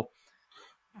all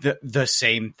the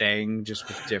same thing, just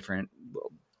with different.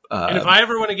 And if I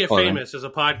ever want to get famous as a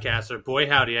podcaster, boy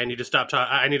howdy, I need to start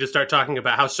talking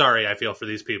about how sorry I feel for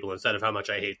these people instead of how much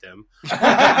I hate them.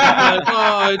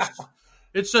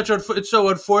 It's so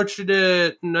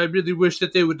unfortunate, and I really wish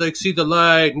that they would like see the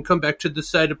light and come back to the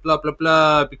side of blah blah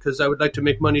blah, because I would like to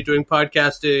make money doing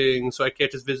podcasting, so I can't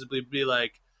just visibly be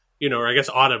like, or I guess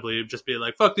audibly just be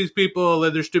like, fuck these people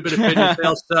and their stupid opinions, they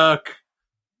all suck.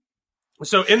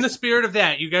 So in the spirit of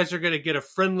that, you guys are going to get a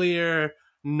friendlier,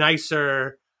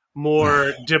 nicer,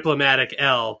 more diplomatic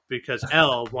L, because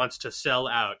L wants to sell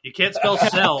out. You can't spell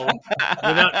sell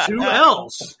without two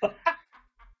L's.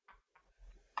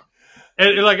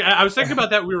 And like, I was thinking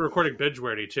about that when we were recording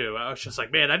Binge-Worthy too. I was just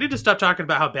like, man, I need to stop talking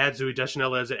about how bad Zooey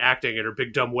Deschanel is at acting and her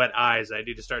big dumb wet eyes. I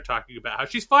need to start talking about how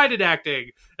she's fine at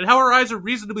acting and how her eyes are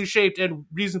reasonably shaped and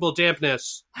reasonable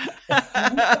dampness.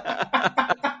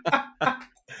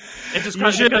 It just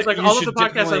because like all of the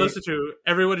podcasts I listen to,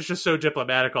 everyone is just so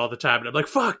diplomatic all the time, and I'm like,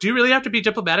 "Fuck! Do you really have to be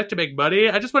diplomatic to make money?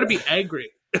 I just want to be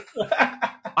angry."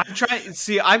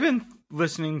 I've been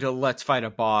listening to Let's Fight a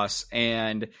Boss,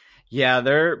 and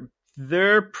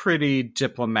they're pretty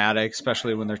diplomatic,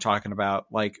 especially when they're talking about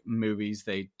like movies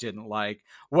they didn't like.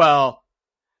 Well,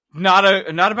 not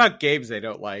about games they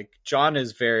don't like. John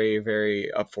is very,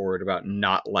 very up forward about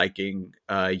not liking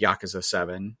Yakuza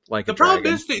 7. Like the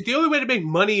problem is the only way to make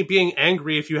money being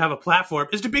angry if you have a platform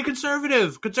is to be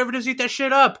conservative. Conservatives eat that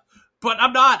shit up. But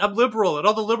I'm not. I'm liberal. And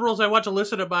all the liberals I want to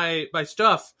listen to my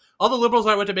stuff, all the liberals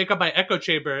I want to make up my echo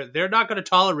chamber, they're not going to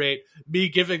tolerate me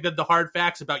giving them the hard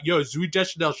facts about, Zooey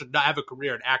Deschanel should not have a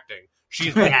career in acting.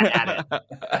 She's bad at it.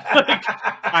 Like,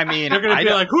 I mean, they're going to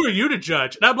be like, who are you to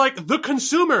judge? And I'm like, the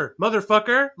consumer,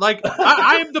 motherfucker. Like,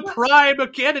 I am the prime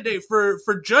candidate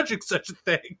for judging such a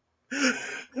thing.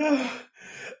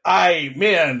 I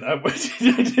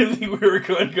didn't think we were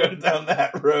going to go down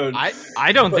that road.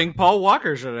 I don't think Paul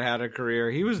Walker should have had a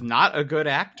career. He was not a good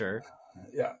actor.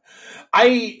 Yeah.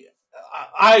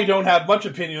 I don't have much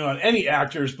opinion on any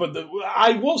actors, but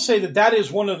I will say that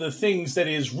is one of the things that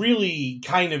is really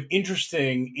kind of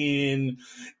interesting in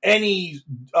any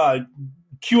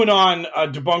QAnon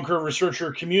debunker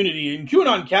researcher community. And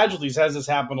QAnon Casualties has this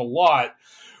happen a lot,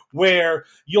 where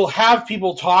you'll have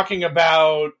people talking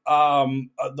about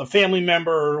the family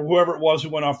member or whoever it was who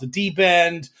went off the deep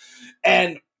end,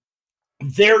 and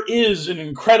there is an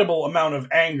incredible amount of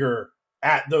anger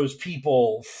at those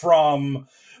people from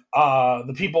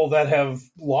the people that have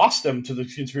lost them to the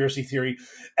conspiracy theory.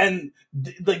 And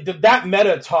that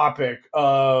meta topic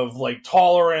of like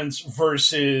tolerance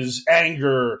versus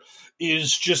anger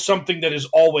is just something that is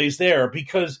always there,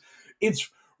 because it's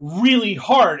really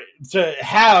hard to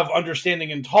have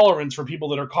understanding and tolerance for people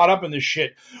that are caught up in this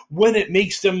shit when it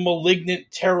makes them malignant,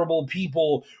 terrible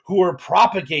people who are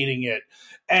propagating it.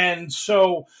 And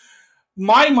so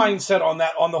my mindset on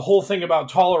the whole thing about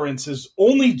tolerance is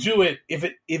only do it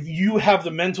if you have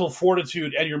the mental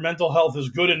fortitude and your mental health is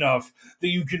good enough that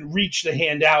you can reach the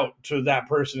hand out to that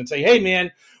person and say, hey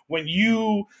man, when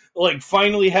you like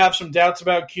finally have some doubts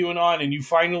about QAnon and you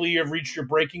finally have reached your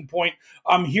breaking point,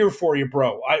 I'm here for you,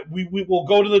 bro. We will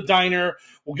go to the diner,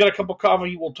 we'll get a cup of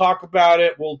coffee, we'll talk about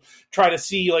it, we'll try to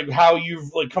see like how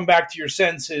you've like come back to your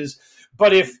senses.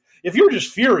 But if you're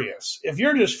just furious,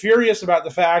 about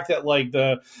the fact that like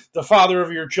the father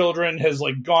of your children has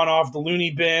like gone off the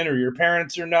loony bin, or your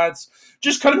parents are nuts,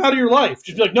 just cut him out of your life.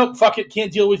 Just be like, nope, fuck it,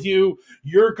 can't deal with you.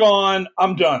 You're gone.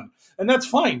 I'm done. And that's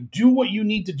fine. Do what you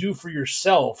need to do for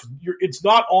yourself. It's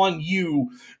not on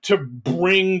you to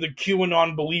bring the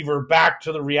QAnon believer back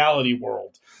to the reality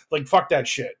world. Like, fuck that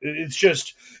shit. It's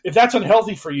just, if that's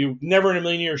unhealthy for you, never in a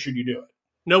million years should you do it.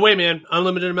 No way, man.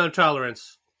 Unlimited amount of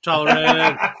tolerance.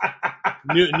 Tolerance.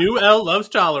 New L loves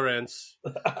tolerance.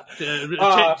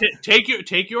 Take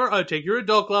your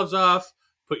adult gloves off,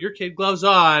 put your kid gloves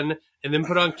on, and then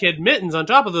put on kid mittens on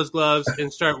top of those gloves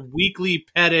and start weekly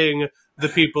petting the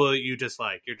people that you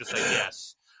dislike. You're just like,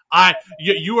 yes,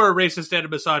 you are a racist and a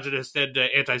misogynist and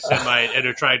anti-Semite and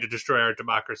are trying to destroy our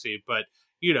democracy. But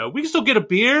we can still get a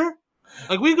beer.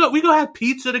 Like we go have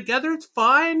pizza together. It's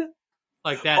fine.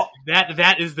 Like that.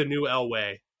 That is the new L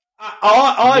way.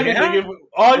 All I can think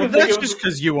of. That's just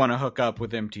because you want to hook up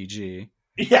with MTG.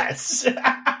 Yes.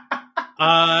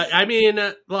 I mean,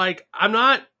 like, I'm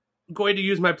not going to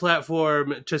use my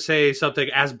platform to say something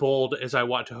as bold as I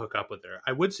want to hook up with her.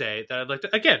 I would say that I'd like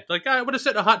to, again, like I would have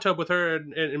sit in a hot tub with her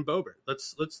in Bober.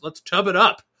 Let's tub it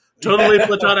up. Totally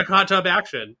platonic hot tub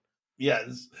action.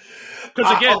 Yes.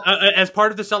 Because again, as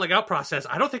part of the selling out process,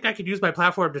 I don't think I could use my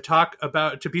platform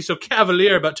to be so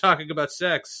cavalier about talking about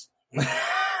sex.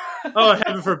 Oh,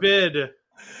 heaven forbid.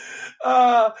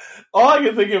 All I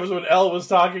could think of was when Elle was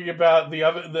talking about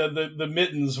the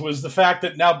mittens was the fact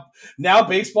that now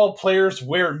baseball players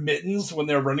wear mittens when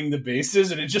they're running the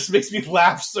bases, and it just makes me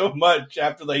laugh so much.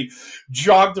 After they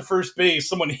jog to first base,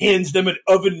 someone hands them an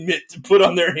oven mitt to put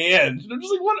on their hand. And I'm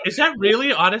just like, what? Is that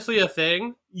really honestly a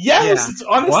thing? Yes, yeah. It's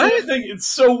honestly a thing. It's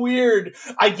so weird.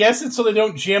 I guess it's so they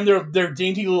don't jam their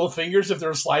dainty little fingers if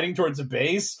they're sliding towards a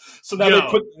base. So now they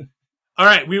put... All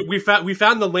right, we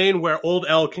found the lane where old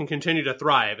Elle can continue to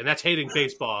thrive, and that's hating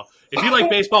baseball. If you like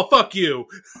baseball, fuck you.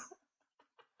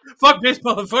 Fuck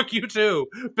baseball and fuck you too.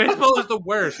 Baseball is the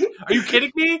worst. Are you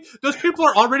kidding me? Those people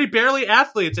are already barely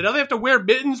athletes, and now they have to wear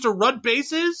mittens to run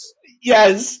bases?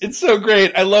 Yes, it's so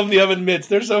great. I love the oven mitts.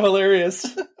 They're so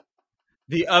hilarious.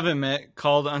 The oven mitt,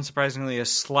 called unsurprisingly a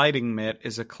sliding mitt,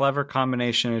 is a clever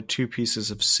combination of two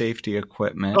pieces of safety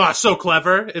equipment. Oh, so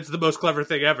clever. It's the most clever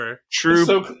thing ever. True.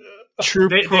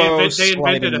 They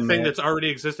invented a thing that's already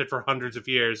existed for hundreds of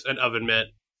years, an oven mitt.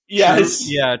 Yes.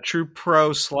 True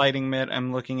Pro sliding mitt.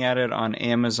 I'm looking at it on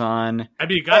Amazon. I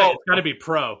mean, it's got to be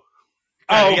pro.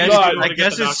 I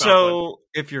guess it's so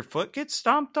if your foot gets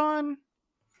stomped on.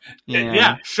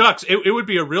 Yeah, shucks. It would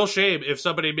be a real shame if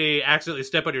somebody may accidentally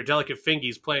step on your delicate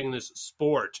fingies playing this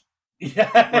sport.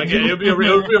 Yeah. Like, it would be a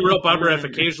real bummer if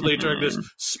occasionally during this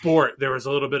sport there was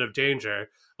a little bit of danger.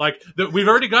 Like, we've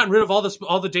already gotten rid of all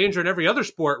the danger in every other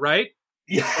sport, right?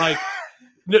 Yeah. Like,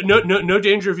 no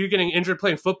danger of you getting injured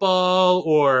playing football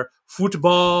or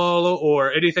football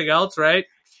or anything else, right?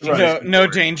 No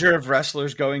danger of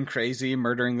wrestlers going crazy,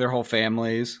 murdering their whole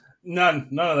families. None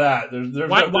of that.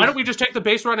 Why don't we just take the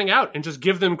base running out and just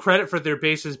give them credit for their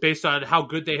bases based on how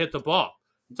good they hit the ball?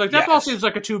 It's like, that ball seems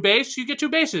like a 2 base. You get 2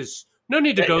 bases. No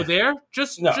need to go there.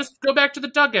 Just go back to the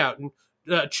dugout and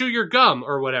chew your gum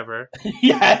or whatever.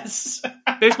 Yes.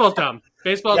 Baseball's dumb.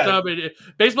 Baseball's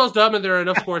dumb, and there are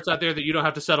enough sports out there that you don't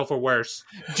have to settle for worse.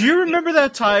 Do you remember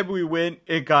that time we went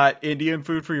and got Indian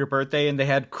food for your birthday, and they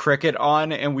had cricket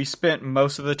on, and we spent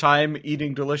most of the time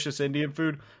eating delicious Indian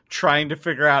food, trying to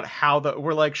figure out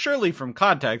we're like, surely from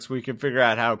context we can figure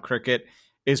out how cricket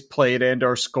is played and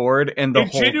or scored, and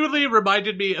it genuinely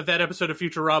reminded me of that episode of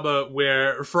Futurama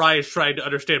where Fry is trying to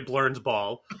understand Blurn's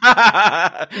ball.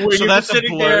 Where so that's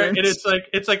sitting there, and it's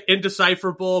like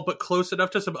indecipherable, but close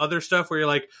enough to some other stuff where you're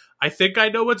like, I think I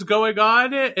know what's going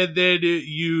on, and then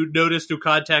you notice through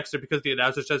context, or because the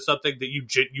announcer says something that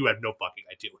you have no fucking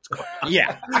idea what's going on.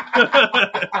 Yeah.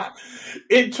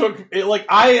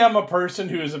 I am a person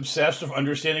who is obsessed with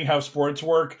understanding how sports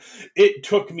work. It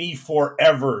took me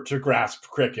forever to grasp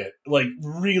cricket, like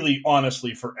really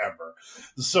honestly forever.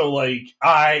 So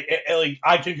I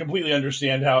can completely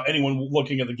understand how anyone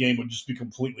looking at the game would just be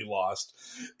completely lost.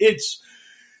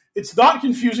 It's not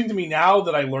confusing to me now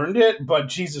that I learned it, but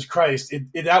Jesus Christ,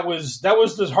 that was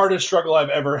the hardest struggle I've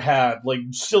ever had. Like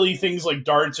silly things like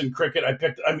darts and cricket,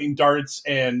 darts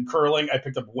and curling, I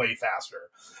picked up way faster.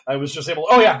 I was just able,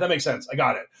 that makes sense. I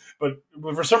got it. But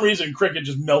for some reason, cricket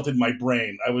just melted my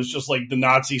brain. I was just like the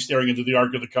Nazi staring into the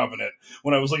Ark of the Covenant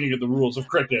when I was looking at the rules of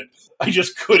cricket. I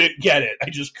just couldn't get it. I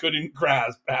just couldn't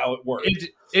grasp how it worked.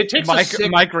 It takes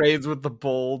Mike Raines with the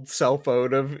bold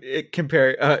self-ode of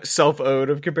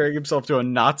comparing himself to a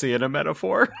Nazi in a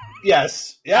metaphor.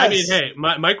 Yes. I mean, hey,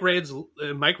 Mike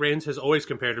Raines has always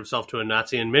compared himself to a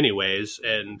Nazi in many ways,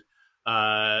 and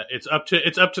it's up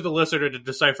to the listener to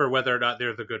decipher whether or not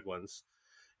they're the good ones.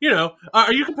 You know,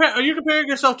 are you comparing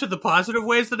yourself to the positive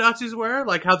ways the Nazis were,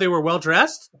 like how they were well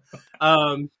dressed?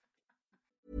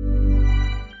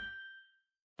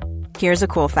 Here's a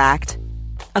cool fact: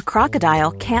 a crocodile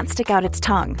can't stick out its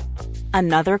tongue.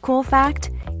 Another cool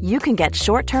fact: you can get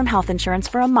short-term health insurance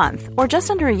for a month or just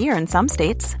under a year in some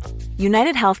states.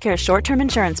 United Healthcare short-term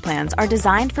insurance plans are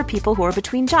designed for people who are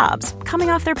between jobs, coming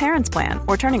off their parents' plan,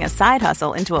 or turning a side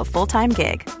hustle into a full-time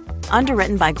gig.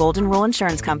 Underwritten by Golden Rule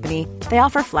Insurance Company, they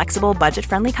offer flexible,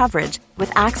 budget-friendly coverage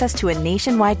with access to a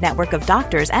nationwide network of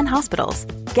doctors and hospitals.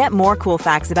 Get more cool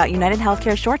facts about United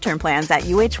Healthcare short-term plans at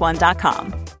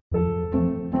uh1.com.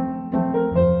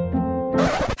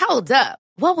 Hold up.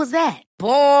 What was that?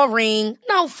 Boring.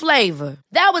 No flavor.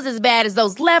 That was as bad as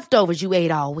those leftovers you ate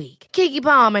all week. Keke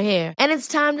Palmer here, and it's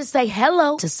time to say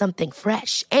hello to something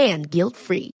fresh and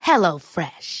guilt-free. Hello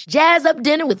Fresh. Jazz up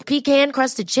dinner with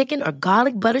pecan-crusted chicken or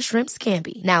garlic butter shrimp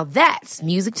scampi. Now that's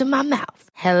music to my mouth.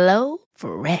 Hello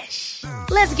Fresh.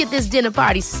 Let's get this dinner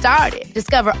party started.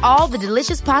 Discover all the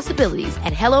delicious possibilities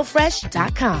at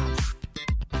HelloFresh.com.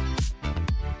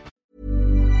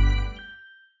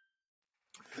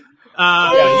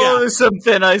 Some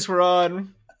thin ice we're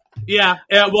on. Yeah.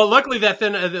 Well, luckily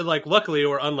luckily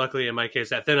or unluckily in my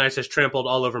case, that thin ice has trampled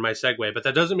all over my segue, but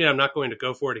that doesn't mean I'm not going to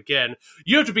go for it again.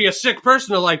 You have to be a sick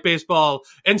person to like baseball.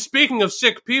 And speaking of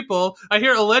sick people, I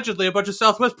hear allegedly a bunch of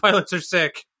Southwest pilots are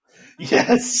sick.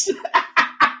 Yes.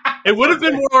 It would have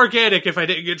been more organic if I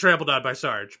didn't get trampled on by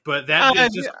Sarge, but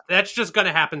that's just going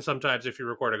to happen sometimes if you're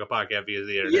recording a podcast via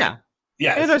the internet. Yeah.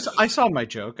 Yeah, and I saw my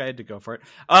joke. I had to go for it.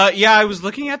 I was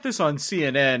looking at this on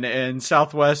CNN, and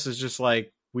Southwest is just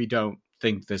like, we don't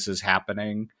think this is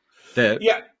happening.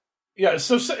 Yeah.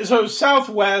 So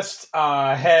Southwest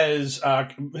has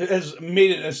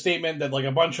made a statement that like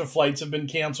a bunch of flights have been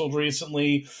canceled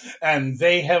recently, and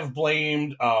they have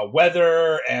blamed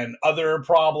weather and other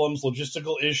problems,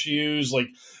 logistical issues, like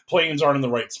planes aren't in the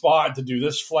right spot to do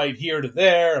this flight here to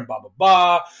there, and blah blah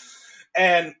blah,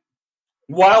 and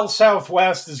while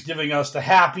Southwest is giving us the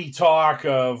happy talk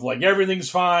of like everything's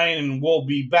fine and we'll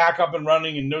be back up and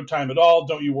running in no time at all,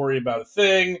 don't you worry about a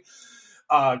thing,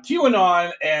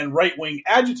 QAnon and right-wing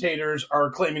agitators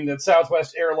are claiming that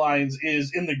Southwest Airlines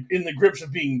is in the grips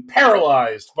of being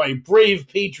paralyzed by brave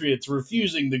patriots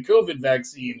refusing the COVID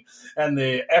vaccine and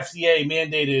the FDA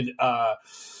mandated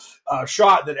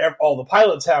shot that all the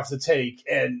pilots have to take,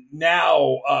 and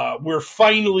now we're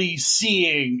finally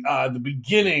seeing the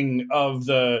beginning of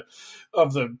the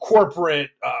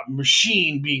corporate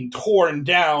machine being torn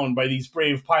down by these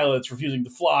brave pilots refusing to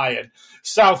fly, and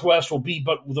Southwest will be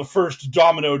but the first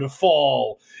domino to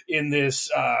fall in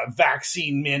this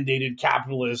vaccine-mandated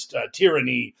capitalist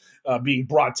tyranny being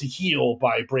brought to heel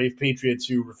by brave patriots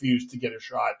who refuse to get a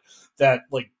shot that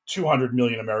like 200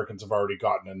 million Americans have already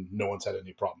gotten, and no one's had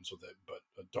any problems with it. But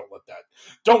don't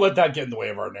let that get in the way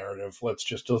of our narrative. Let's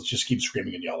just keep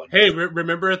screaming and yelling. Hey,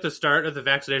 remember at the start of the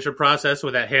vaccination process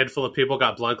when that handful of people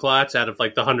got blood clots out of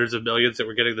like the hundreds of millions that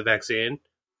were getting the vaccine?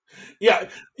 Yeah.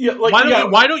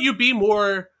 Why don't you be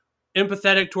more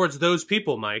empathetic towards those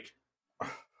people, Mike?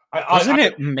 Wasn't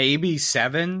it maybe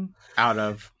 7 out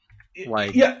of?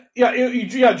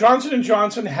 Johnson &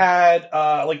 Johnson had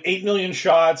like 8 million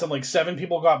shots and like 7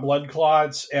 people got blood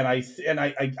clots, and I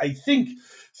think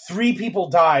 3 people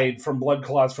died from blood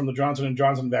clots from the Johnson &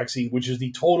 Johnson vaccine, which is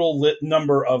the total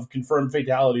number of confirmed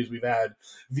fatalities we've had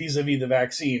vis-a-vis the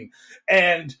vaccine.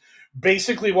 And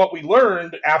basically what we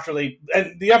learned after the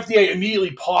FDA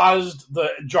immediately paused the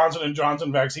Johnson &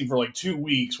 Johnson vaccine for like 2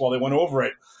 weeks while they went over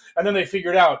it, and then they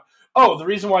figured out, oh, the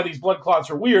reason why these blood clots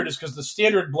are weird is because the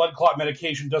standard blood clot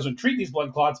medication doesn't treat these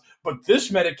blood clots, but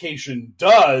this medication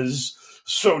does.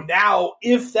 So now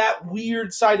if that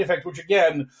weird side effect, which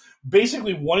again,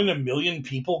 basically 1 in a million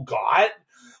people got,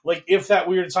 like if that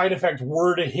weird side effect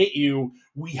were to hit you,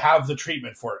 we have the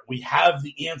treatment for it. We have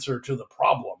the answer to the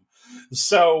problem.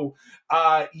 So,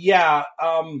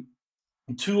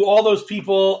 to all those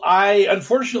people, I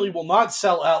unfortunately will not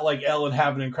sell out like Elle and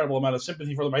have an incredible amount of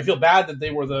sympathy for them. I feel bad that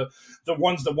they were the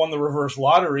ones that won the reverse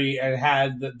lottery and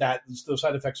had those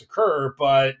side effects occur.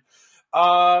 But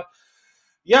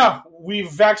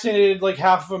we've vaccinated like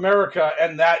half of America,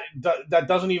 and that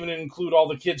doesn't even include all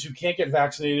the kids who can't get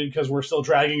vaccinated because we're still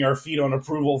dragging our feet on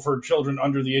approval for children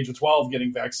under the age of 12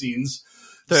 getting vaccines.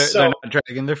 They're not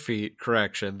dragging their feet.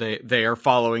 Correction. They are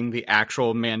following the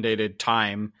actual mandated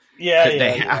time.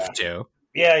 They have to.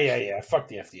 Yeah. Fuck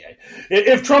the FDA.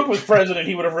 If Trump was president,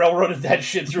 he would have railroaded that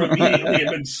shit through immediately and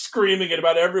been screaming it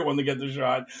about everyone to get the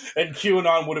shot. And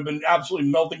QAnon would have been absolutely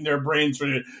melting their brains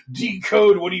trying to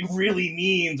decode what he really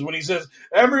means when he says,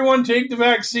 everyone take the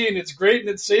vaccine. It's great and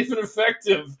it's safe and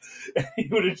effective. And he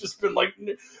would have just been like,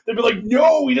 they'd be like,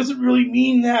 no, he doesn't really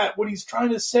mean that. What he's trying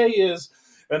to say is,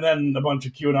 and then a bunch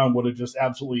of QAnon would have just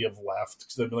absolutely have left.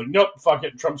 Because they'd be like, nope, fuck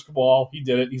it. Trump's cabal. He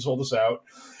did it. He sold us out.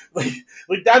 Like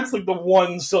that's like the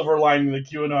one silver lining that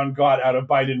QAnon got out of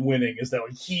Biden winning is that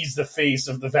like he's the face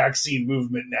of the vaccine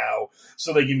movement now,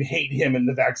 so they can hate him and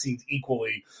the vaccines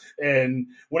equally. And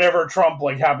whenever Trump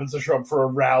like happens to show up for a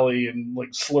rally and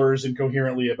like slurs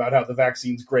incoherently about how the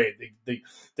vaccine's great, they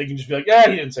can just be like,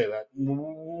 he didn't say that.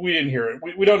 We didn't hear it.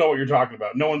 We don't know what you're talking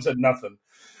about. No one said nothing.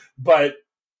 But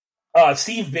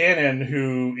Steve Bannon,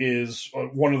 who is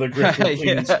one of the Grifter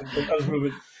queens of the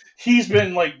movement, he's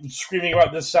been like screaming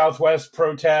about this Southwest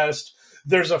protest.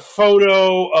 There's a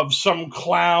photo of some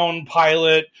clown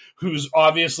pilot who's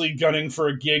obviously gunning for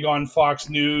a gig on Fox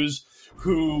News,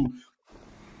 who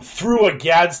threw a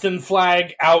Gadsden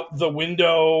flag out the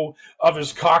window of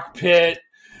his cockpit.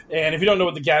 And if you don't know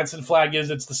what the Gadsden flag is,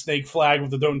 it's the snake flag with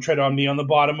the "Don't Tread on Me" on the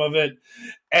bottom of it.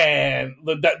 And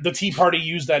the Tea Party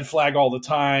used that flag all the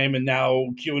time, and now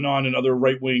QAnon and other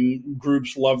right-wing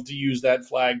groups love to use that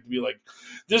flag to be like,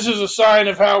 this is a sign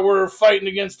of how we're fighting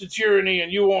against the tyranny,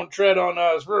 and you won't tread on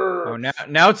us. Oh,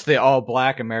 now it's the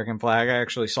all-black American flag. I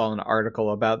actually saw an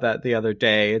article about that the other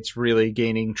day. It's really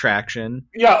gaining traction.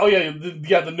 Yeah,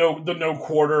 the no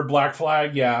quarter black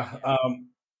flag, yeah.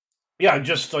 Yeah,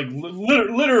 just like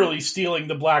literally stealing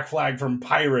the black flag from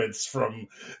pirates from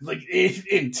like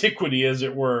antiquity, as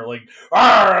it were. Like,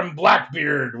 I'm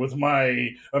Blackbeard with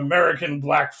my American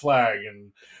black flag,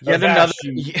 and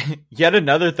yet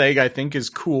another thing I think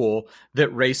is cool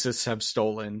that racists have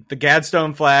stolen: the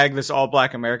Gadsden flag, this all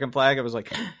black American flag. I was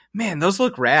like, man, those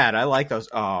look rad. I like those.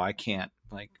 Oh, I can't.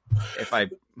 Like,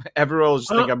 everyone will just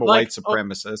think I'm a white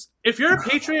supremacist. If you're a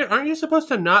patriot, aren't you supposed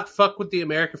to not fuck with the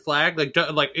American flag?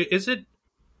 Isn't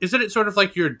it sort of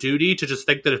like your duty to just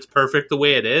think that it's perfect the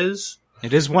way it is?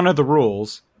 It is one of the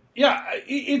rules. Yeah,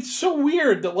 it's so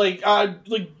weird that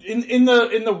in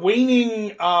the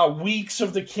waning weeks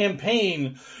of the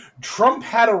campaign, Trump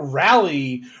had a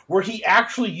rally where he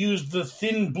actually used the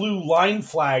thin blue line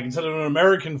flag instead of an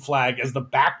American flag as the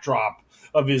backdrop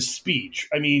of his speech.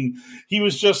 I mean, he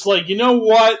was just like, you know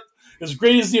what? As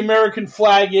great as the American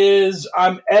flag is,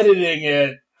 I'm editing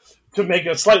it to make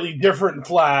a slightly different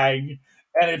flag.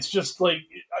 And it's just like,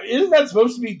 isn't that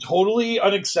supposed to be totally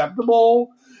unacceptable?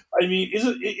 I mean,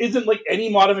 isn't like any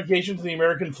modification to the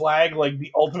American flag like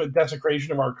the ultimate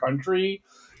desecration of our country?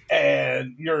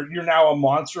 And you're now a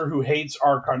monster who hates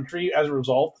our country as a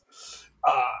result.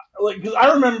 Because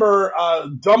I remember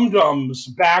dum-dums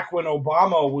back when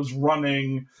Obama was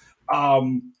running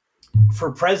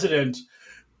for president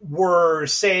were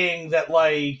saying that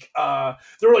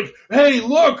they were like, hey,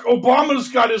 look, Obama's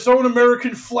got his own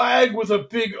American flag with a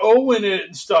big O in it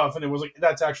and stuff. And it was like,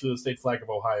 that's actually the state flag of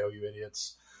Ohio, you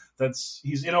idiots.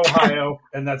 He's in Ohio,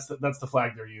 and that's the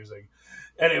flag they're using.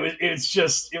 And it was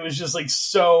just like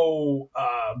so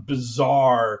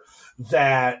bizarre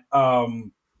that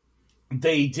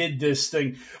they did this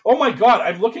thing. Oh my God,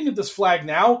 I'm looking at this flag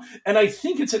now, and I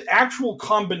think it's an actual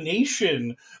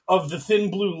combination of the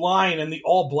thin blue line and the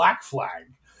all black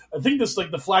flag. I think this,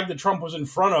 like the flag that Trump was in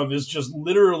front of, is just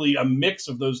literally a mix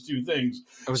of those two things.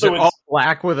 Was it all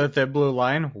black with a thin blue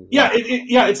line? Wow. Yeah,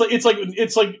 it's like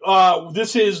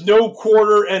this is no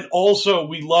quarter, and also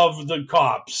we love the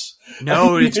cops.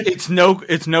 No, it's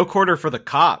no quarter for the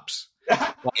cops.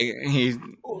 They're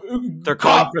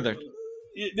calling for the.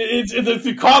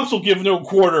 The cops will give no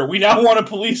quarter. We now want a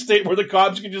police state where the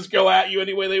cops can just go at you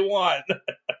any way they want.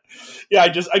 Yeah,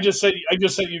 I just sent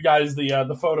you guys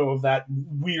the photo of that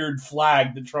weird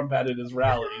flag that Trump had at his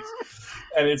rallies,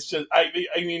 and it's just I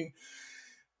mean,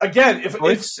 again,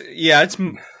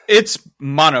 it's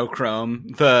monochrome.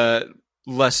 The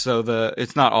less so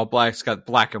it's not all black. It's got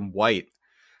black and white.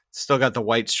 Still got the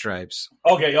white stripes.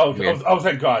 Okay. Oh,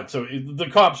 thank God. So the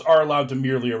cops are allowed to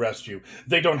merely arrest you.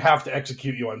 They don't have to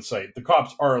execute you on sight. The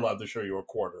cops are allowed to show you a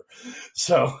quarter.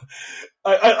 So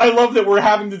I love that we're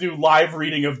having to do live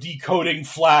reading of decoding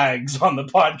flags on the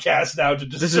podcast now to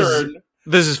discern.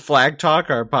 This is Flag Talk,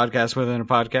 our podcast within a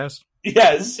podcast.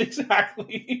 Yes,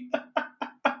 exactly.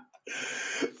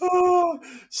 Oh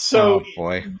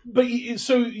boy. But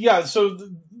so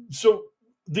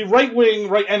the right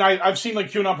wing, and I've seen like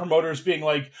QAnon promoters being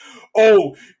like,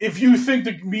 "Oh, if you think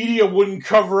the media wouldn't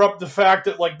cover up the fact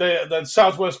that that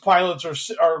Southwest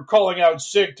pilots are calling out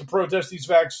sick to protest these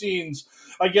vaccines,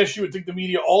 I guess you would think the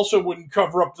media also wouldn't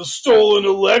cover up the stolen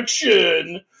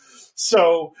election."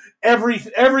 So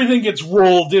everything gets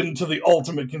rolled into the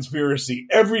ultimate conspiracy.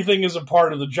 Everything is a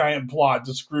part of the giant plot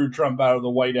to screw Trump out of the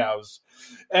White House,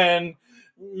 and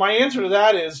my answer to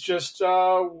that is just,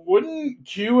 wouldn't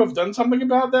Q have done something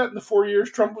about that in the 4 years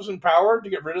Trump was in power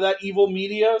to get rid of that evil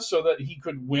media so that he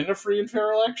could win a free and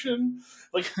fair election?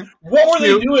 Like, what were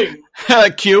they doing?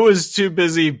 Q was too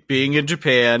busy being in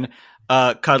Japan,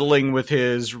 cuddling with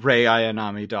his Rei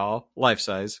Ayanami doll, life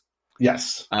size.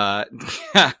 Yes. Man,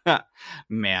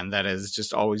 that is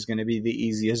just always going to be the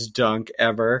easiest dunk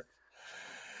ever.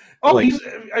 Oh, he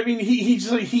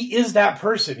is that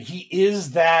person. He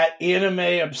is that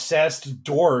anime obsessed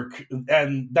dork,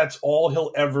 and that's all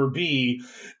he'll ever be.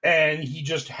 And he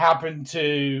just happened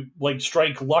to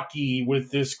strike lucky with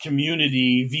this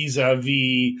community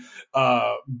vis-a-vis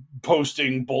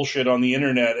posting bullshit on the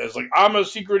internet as I'm a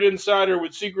secret insider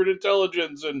with secret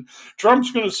intelligence, and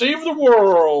Trump's going to save the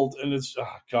world. And it's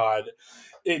God.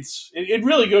 It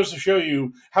really goes to show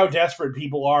you how desperate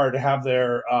people are to have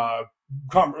their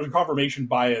confirmation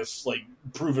bias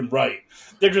proven right.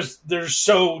 They're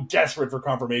so desperate for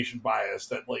confirmation bias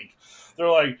that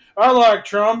they're I like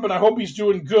Trump and I hope he's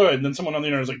doing good, and then someone on the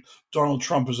internet is Donald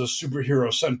Trump is a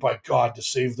superhero sent by God to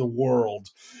save the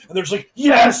world, and they're just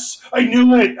yes, I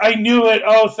knew it,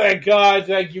 oh thank God,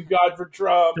 thank you God for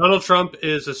Trump. Donald Trump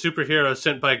is a superhero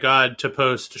sent by God to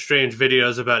post strange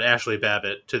videos about Ashley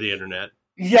Babbitt to the internet.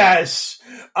 Yes,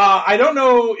 I don't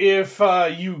know if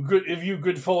you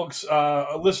good folks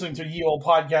listening to Ye Olde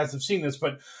Podcast have seen this,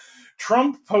 but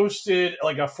Trump posted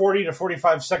a 40 to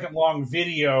 45 second long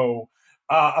video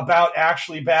about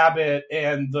Ashley Babbitt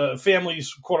and the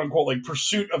family's quote unquote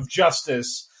pursuit of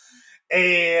justice.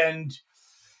 And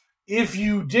if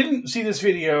you didn't see this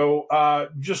video,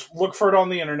 just look for it on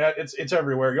the internet. It's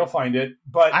everywhere. You'll find it.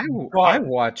 But I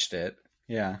watched it.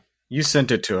 Yeah. You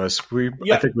sent it to us.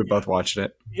 I think we both watched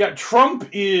it. Yeah, Trump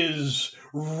is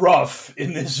rough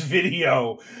in this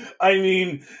video. I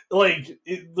mean,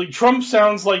 Trump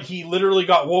sounds like he literally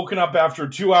got woken up after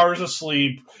 2 hours of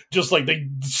sleep, just they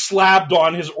slapped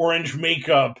on his orange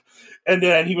makeup. And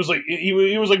then he was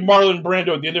he was like Marlon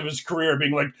Brando at the end of his career,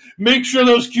 being make sure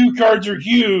those cue cards are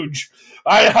huge.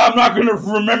 I'm not going to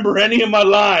remember any of my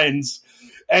lines.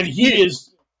 And he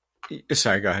is...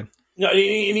 Sorry, go ahead. And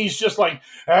he's just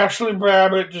Ashley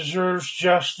Babbitt deserves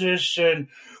justice, and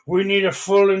we need a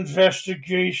full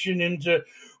investigation into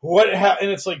what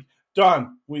happened. And it's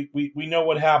Don, we know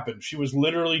what happened. She was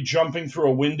literally jumping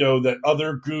through a window that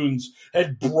other goons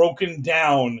had broken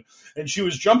down, and she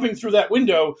was jumping through that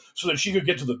window so that she could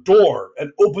get to the door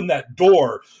and open that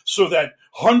door so that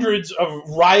hundreds of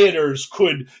rioters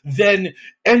could then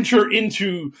enter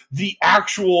into the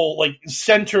actual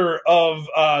center of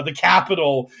the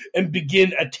Capitol and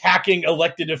begin attacking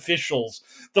elected officials.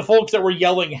 The folks that were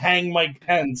yelling, "Hang Mike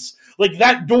Pence."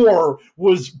 That door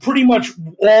was pretty much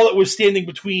all that was standing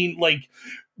between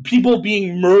people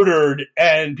being murdered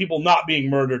and people not being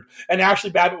murdered. And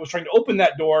Ashley Babbitt was trying to open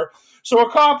that door. So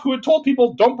a cop who had told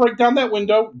people, don't break down that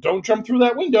window, don't jump through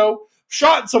that window,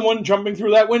 shot someone jumping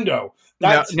through that window.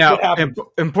 That's what happened.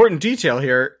 Important detail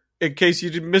here, in case you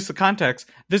didn't miss the context.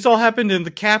 This all happened in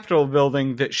the Capitol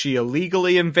building that she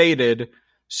illegally invaded.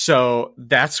 So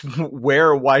that's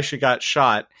why she got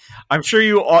shot. I'm sure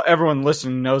everyone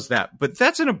listening knows that, but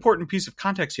that's an important piece of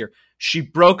context here. She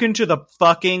broke into the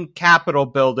fucking Capitol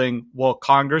building while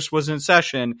Congress was in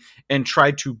session and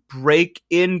tried to break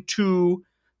into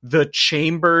the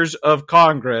chambers of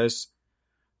Congress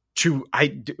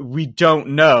we don't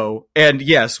know, and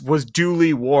yes, was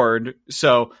duly warned.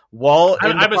 So while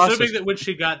I'm assuming that when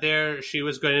she got there, she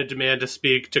was going to demand to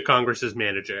speak to Congress's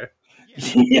manager.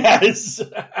 Yes.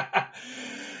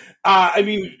 I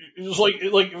mean,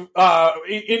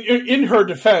 in her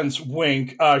defense,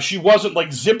 Wink, she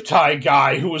wasn't Zip Tie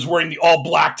guy who was wearing the all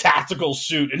black tactical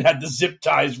suit and had the zip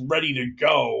ties ready to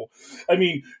go. I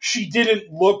mean, she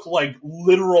didn't look like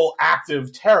literal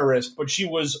active terrorist, but she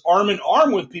was arm in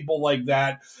arm with people like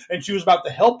that, and she was about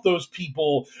to help those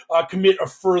people commit a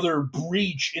further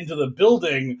breach into the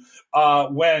building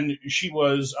when she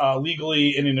was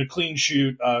legally and in a clean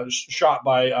shoot shot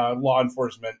by law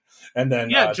enforcement. And then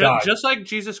just like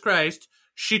Jesus Christ,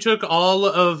 she took all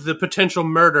of the potential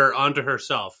murder onto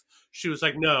herself. She was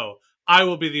like, no, I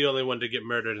will be the only one to get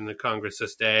murdered in the Congress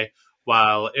this day,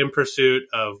 while in pursuit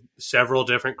of several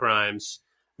different crimes.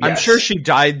 Yes. I'm sure she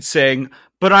died saying,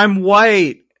 but I'm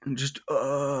white. And just,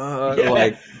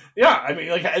 yeah, I mean,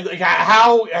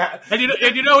 how... And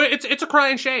you know, it's a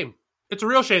crying shame. It's a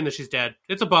real shame that she's dead.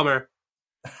 It's a bummer.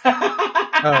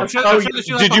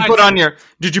 Did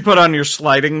you put on your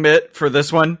sliding mitt for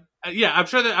this one? Yeah, I'm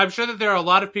sure that there are a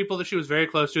lot of people that she was very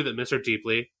close to that miss her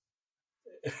deeply,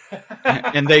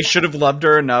 and they should have loved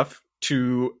her enough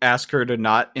to ask her to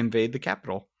not invade the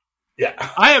Capitol. Yeah,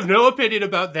 I have no opinion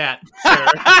about that, sir.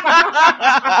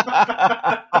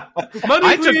 Money,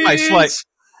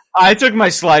 I took my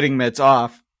sliding mitts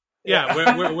off. Yeah,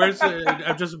 where's the?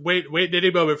 I'm just waiting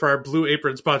any moment for our Blue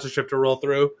Apron sponsorship to roll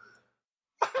through.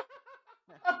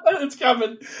 It's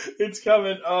coming.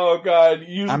 Oh God!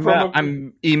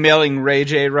 I'm emailing Ray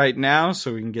J right now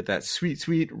so we can get that sweet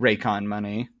Raycon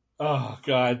money. Oh,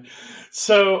 God.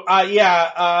 So,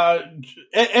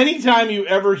 anytime you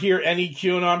ever hear any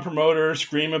QAnon promoter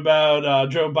scream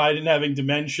about Joe Biden having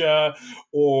dementia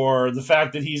or the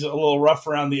fact that he's a little rough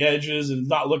around the edges and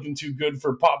not looking too good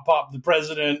for Pop the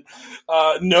president,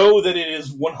 know that it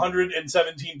is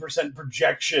 117%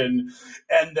 projection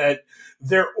and that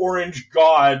their orange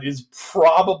god is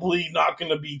probably not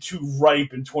going to be too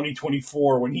ripe in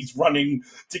 2024 when he's running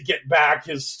to get back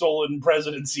his stolen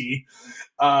presidency.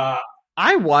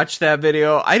 I watched that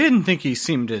video. I didn't think he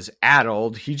seemed as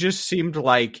addled. He just seemed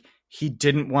like he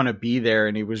didn't want to be there,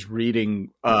 and he was reading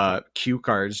cue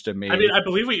cards to me. I mean, I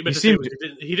believe what you meant to say was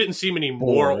he didn't seem any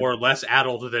more or less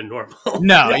addled than normal.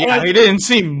 No, he didn't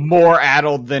seem more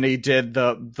addled than he did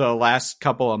the last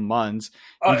couple of months.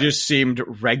 He just seemed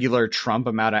regular Trump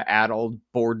amount of addled,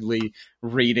 boredly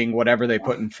reading whatever they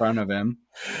put in front of him.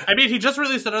 I mean, he just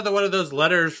released another one of those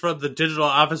letters from the digital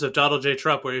office of Donald J.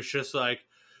 Trump where he's just like,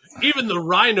 even the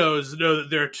rhinos know that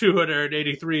there are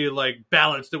 283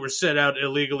 ballots that were sent out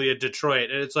illegally in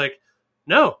Detroit, and it's like,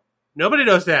 no, nobody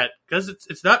knows that because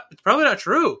it's probably not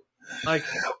true. Like,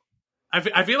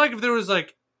 I feel like if there was an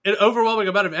overwhelming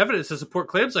amount of evidence to support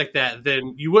claims like that,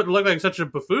 then you wouldn't look like such a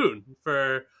buffoon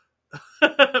for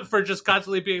for just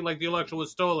constantly being like the election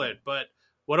was stolen. But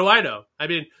what do I know? I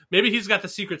mean, maybe he's got the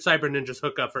secret cyber ninjas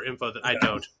hookup for info that I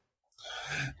don't.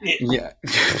 Yeah.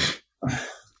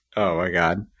 Oh my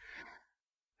God.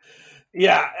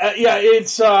 Yeah,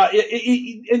 it's that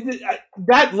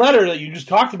letter that you just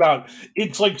talked about.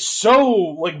 It's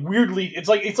so weirdly. It's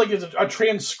a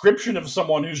transcription of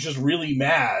someone who's just really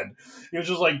mad. It's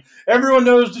just like, everyone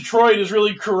knows Detroit is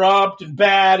really corrupt and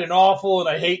bad and awful, and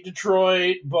I hate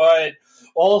Detroit, but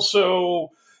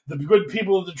also the good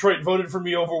people of Detroit voted for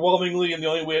me overwhelmingly, and the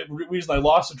only reason I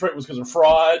lost Detroit was because of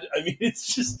fraud. I mean,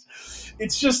 it's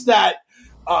just that.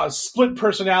 Split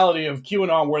personality of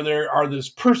QAnon where there are this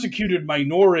persecuted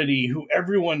minority who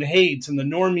everyone hates and the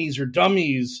normies are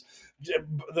dummies.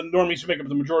 The normies who make up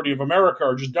the majority of America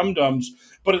are just dum-dums.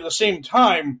 But at the same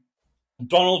time,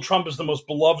 Donald Trump is the most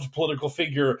beloved political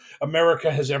figure America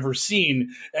has ever seen,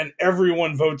 and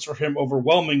everyone votes for him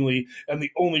overwhelmingly, and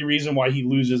the only reason why he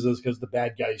loses is because the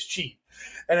bad guys cheat.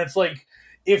 And it's like,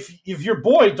 if your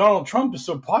boy Donald Trump is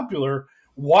so popular,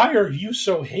 why are you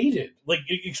so hated?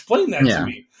 Explain that to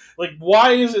me.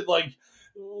 Why is it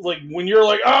when you're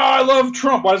like, I love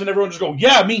Trump, why doesn't everyone just go,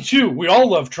 yeah, me too. We all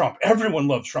love Trump. Everyone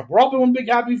loves Trump. We're all one big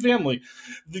happy family.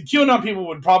 The QAnon people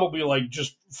would probably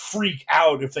just freak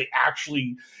out if that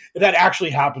actually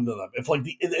happened to them.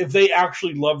 If they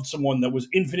actually loved someone that was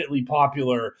infinitely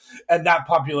popular and that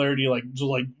popularity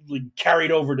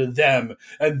carried over to them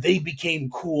and they became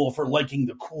cool for liking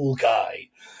the cool guy.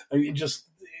 I mean,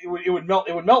 it would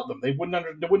melt them. They wouldn't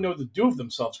know what to do with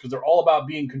themselves because they're all about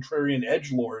being contrarian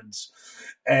edgelords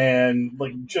and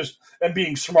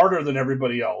being smarter than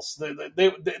everybody else. They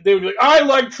would be like, I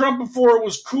liked Trump before it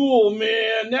was cool,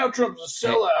 man. Now Trump's a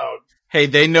sellout. Hey,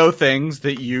 they know things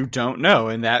that you don't know,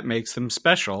 and that makes them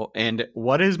special. And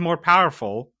what is more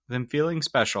powerful than feeling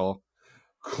special?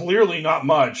 Clearly not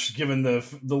much, given the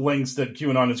lengths that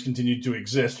QAnon has continued to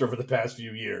exist over the past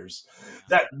few years.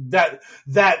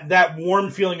 That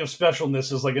warm feeling of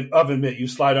specialness is like an oven mitt you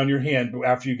slide on your hand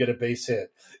after you get a base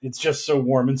hit. It's just so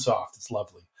warm and soft. It's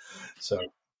lovely. So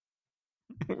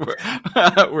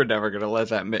we're never going to let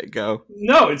that mitt go.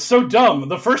 No, it's so dumb.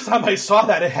 The first time I saw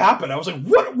that it happen, I was like,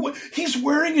 what? He's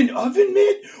wearing an oven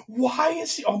mitt? Why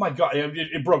is he? Oh my God.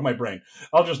 It broke my brain.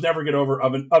 I'll just never get over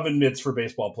oven mitts for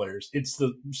baseball players. It's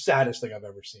the saddest thing I've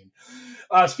ever seen.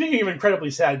 Speaking of incredibly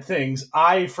sad things,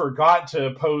 I forgot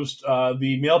to post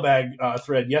the mailbag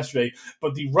thread yesterday,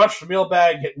 but the rushed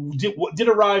mailbag did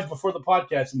arrive before the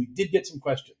podcast, and we did get some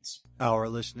questions. Our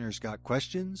listeners got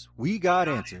questions. We got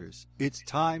answers. It's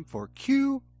time for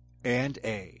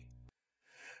Q&A.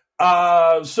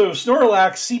 So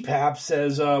Snorlax CPAP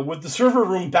says, with the server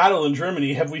room battle in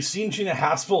Germany, have we seen Gina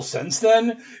Haspel since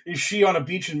then? Is she on a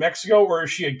beach in Mexico, or is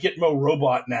she a Gitmo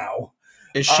robot now?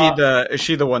 Is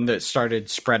she the one that started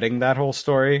spreading that whole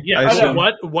story? Yeah.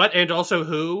 What and also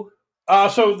who?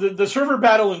 So the server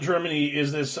battle in Germany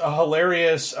is this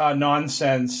hilarious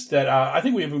nonsense that I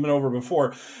think we've been over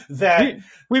before. That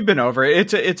we've been over.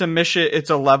 It's a mission. It's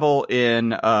a level in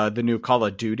the new Call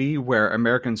of Duty where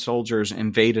American soldiers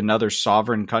invade another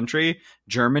sovereign country,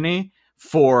 Germany,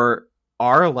 for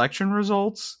our election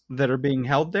results that are being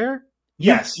held there.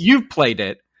 Yes, you've played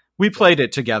it. We played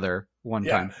it together one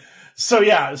time.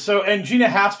 And Gina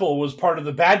Haspel was part of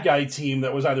the bad guy team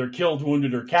that was either killed,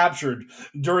 wounded, or captured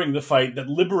during the fight that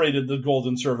liberated the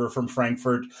Golden Server from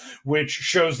Frankfurt, which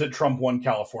shows that Trump won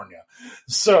California.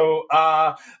 So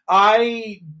I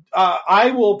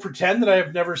will pretend that I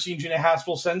have never seen Gina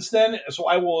Haspel since then, so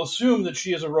I will assume that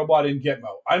she is a robot in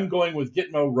Gitmo. I'm going with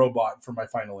Gitmo robot for my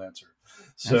final answer.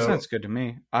 So that sounds good to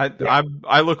me.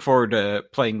 I look forward to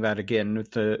playing that again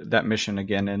with that mission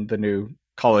again in the new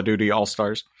Call of Duty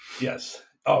All-Stars. Yes.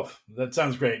 Oh, that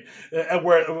sounds great.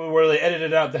 Where they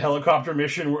edited out the helicopter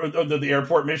mission, the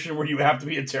airport mission where you have to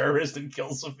be a terrorist and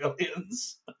kill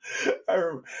civilians.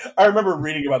 I remember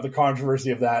reading about the controversy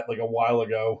of that like a while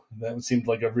ago. That seemed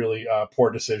like a really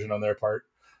poor decision on their part.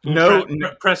 No,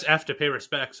 press F to pay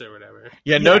respects or whatever.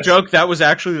 Yeah, no joke. That was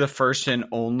actually the first and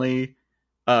only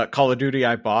Call of Duty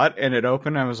I bought, and it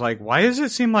opened. And I was like, why does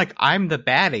it seem like I'm the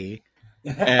baddie?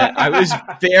 And I was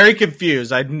very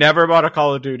confused. I'd never bought a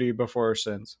Call of Duty before or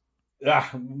since.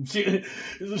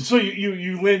 So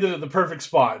you landed at the perfect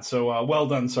spot. So well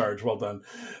done, Sarge. Well done.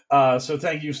 So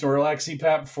thank you, Snorlax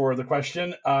CPAP, for the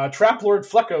question. Trap Lord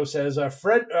Flecko says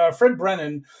Fred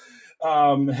Brennan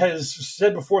has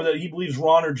said before that he believes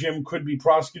Ron or Jim could be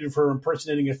prosecuted for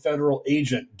impersonating a federal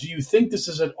agent. Do you think this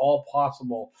is at all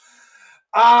possible?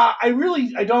 I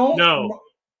don't. No.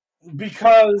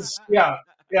 Because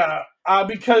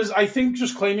because I think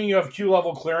just claiming you have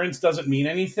Q-level clearance doesn't mean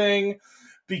anything,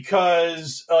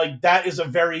 because that is a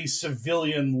very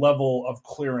civilian level of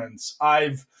clearance.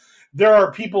 There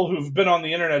are people who've been on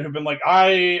the internet who've been like,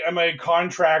 I am a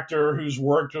contractor who's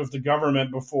worked with the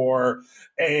government before,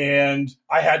 and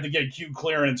I had to get Q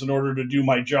clearance in order to do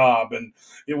my job, and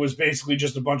it was basically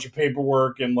just a bunch of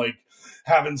paperwork and like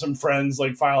having some friends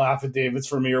like file affidavits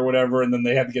for me or whatever, and then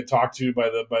they had to get talked to by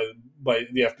the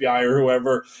FBI or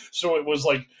whoever. So it was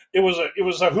like it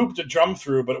was a hoop to jump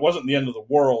through, but it wasn't the end of the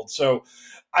world. So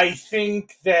I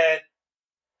think that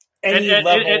at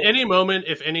any moment,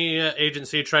 if any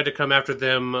agency tried to come after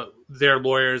them, their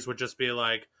lawyers would just be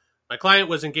like, my client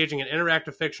was engaging in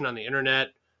interactive fiction on the internet,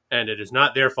 and it is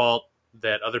not their fault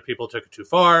that other people took it too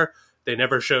far. They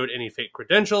never showed any fake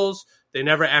credentials. They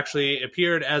never actually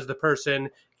appeared as the person,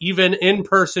 even in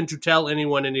person, to tell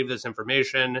anyone any of this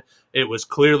information. It was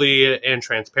clearly and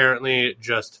transparently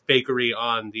just fakery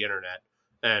on the internet.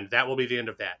 And that will be the end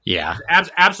of that. Yeah.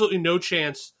 Absolutely no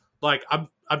chance. Like, I'm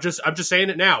just saying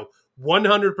it now.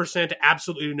 100%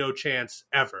 absolutely no chance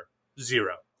ever.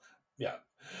 Zero. Yeah.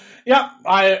 Yeah,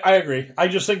 I agree. I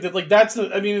just think that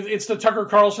it's the Tucker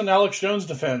Carlson, Alex Jones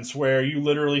defense where you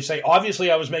literally say, obviously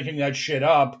I was making that shit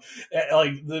up.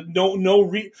 It's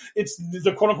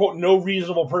the quote unquote no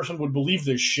reasonable person would believe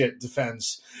this shit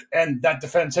defense. And that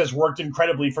defense has worked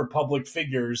incredibly for public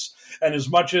figures. And as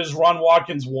much as Ron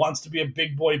Watkins wants to be a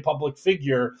big boy public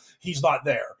figure, he's not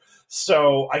there.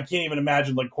 So I can't even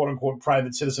imagine, like, quote-unquote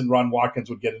private citizen Ron Watkins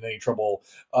would get in any trouble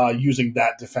using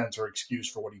that defense or excuse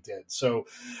for what he did. So,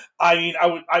 I mean,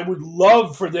 I would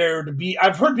love for there to be –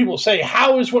 I've heard people say,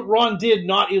 how is what Ron did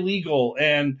not illegal?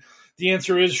 And the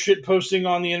answer is shit posting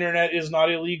on the internet is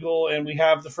not illegal, and we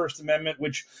have the First Amendment,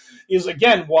 which is,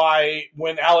 again, why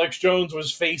when Alex Jones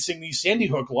was facing these Sandy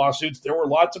Hook lawsuits, there were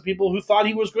lots of people who thought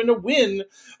he was going to win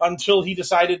until he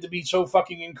decided to be so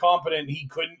fucking incompetent he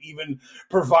couldn't even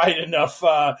provide enough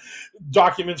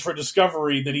documents for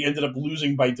discovery that he ended up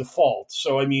losing by default.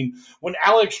 So, I mean, when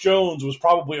Alex Jones was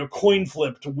probably a coin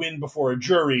flip to win before a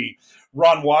jury,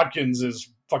 Ron Watkins is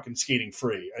fucking skating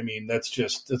free. I mean, that's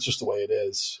just the way it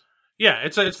is. Yeah,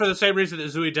 it's for the same reason that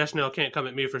Zooey Deschanel can't come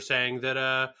at me for saying that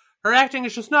her acting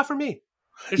is just not for me.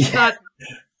 It's just not.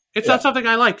 It's not something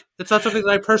I like. It's not something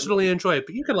that I personally enjoy.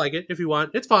 But you can like it if you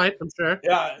want. It's fine, I'm sure.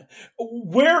 Yeah.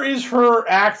 Where is her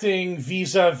acting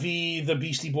vis-a-vis the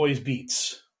Beastie Boys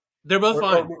beats? They're both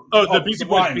fine. The Beastie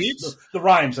Boys rhymes, beats? The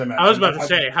rhymes, I meant. I was about to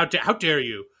say, how dare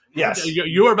you? Yes.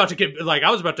 You were about to get, like,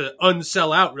 I was about to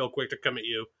unsell out real quick to come at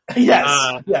you.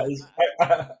 Yes.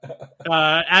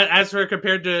 As for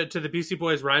compared to the Beastie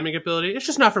Boys rhyming ability, it's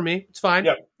just not for me. It's fine.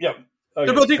 Yep. Okay.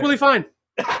 They're both equally fine.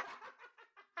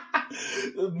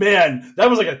 Man, that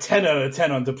was like a 10 out of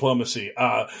 10 on diplomacy.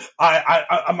 I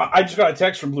just got a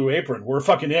text from Blue Apron. We're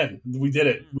fucking in. We did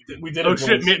it. We did it. Oh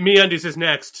shit! MeUndies is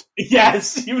next.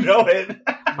 Yes, you know it.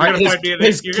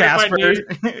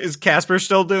 Is Casper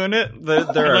still doing it?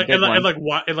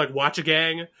 And watch a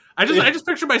gang. I just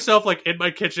picture myself like in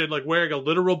my kitchen, like wearing a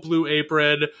literal Blue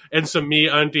Apron and some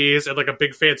MeUndies and like a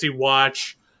big fancy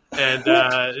watch. And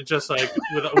just like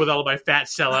with all of my fat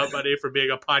sellout money for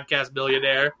being a podcast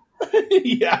millionaire.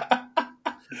 Yeah.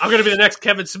 I'm going to be the next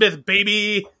Kevin Smith,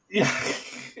 baby. Yeah.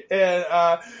 And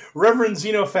Reverend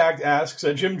Xenofact asks,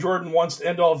 Jim Jordan wants to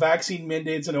end all vaccine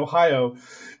mandates in Ohio.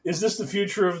 Is this the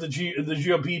future of the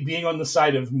GOP being on the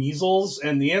side of measles?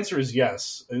 And the answer is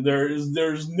yes.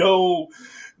 There's no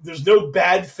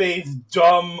bad faith,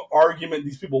 dumb argument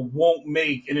these people won't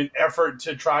make in an effort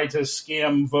to try to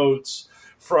scam votes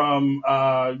from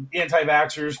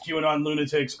anti-vaxxers, QAnon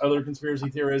lunatics, other conspiracy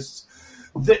theorists.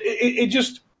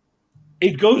 It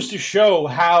goes to show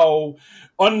how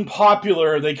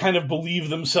unpopular they kind of believe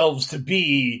themselves to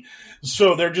be.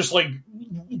 So they're just like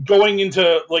going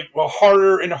into like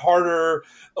harder and harder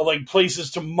like places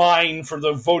to mine for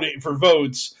the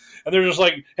votes. And they're just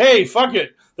like, hey, fuck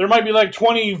it. There might be like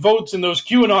 20 votes in those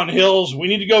QAnon hills. We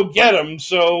need to go get them.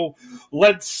 So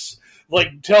let's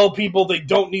like tell people they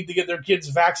don't need to get their kids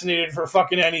vaccinated for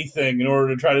fucking anything in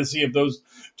order to try to see if those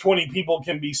 20 people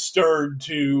can be stirred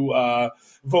to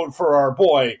vote for our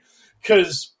boy.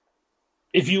 Because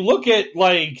if you look at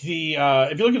like the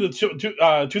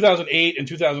 2008 and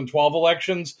 2012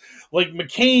 elections, like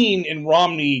McCain and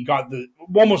Romney got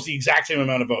almost the exact same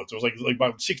amount of votes. It was like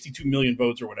about 62 million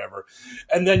votes or whatever.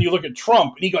 And then you look at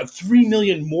Trump, and he got 3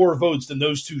 million more votes than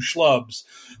those two schlubs.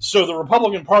 So the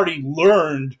Republican Party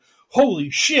learned,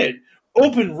 holy shit,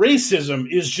 open racism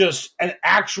is just an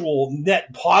actual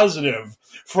net positive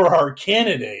for our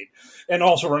candidate. And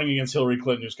also running against Hillary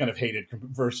Clinton, who's kind of hated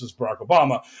versus Barack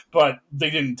Obama. But they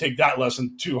didn't take that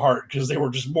lesson too hard because they were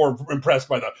just more impressed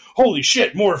by the, holy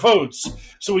shit, more votes.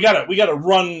 So we gotta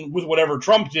run with whatever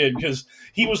Trump did because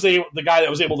he was the guy that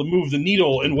was able to move the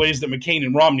needle in ways that McCain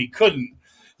and Romney couldn't.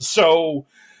 So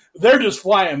they're just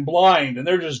flying blind, and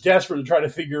they're just desperate to try to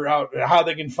figure out how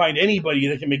they can find anybody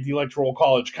that can make the Electoral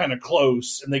College kind of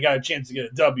close, and they got a chance to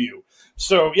get a W.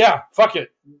 So, yeah, fuck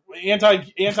it.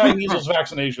 Anti-measles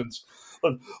vaccinations.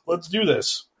 Let's do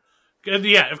this.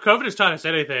 Yeah, if COVID has taught us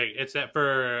anything, it's that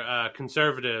for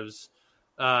conservatives,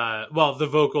 the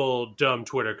vocal, dumb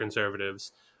Twitter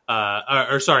conservatives,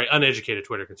 uneducated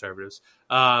Twitter conservatives,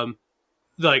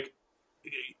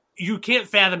 you can't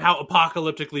fathom how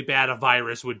apocalyptically bad a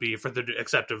virus would be for the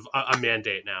accept of a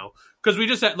mandate now. Because we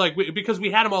just had, because we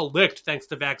had them all licked thanks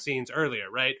to vaccines earlier,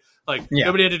 right?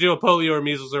 Nobody had to do a polio or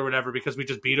measles or whatever because we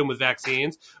just beat them with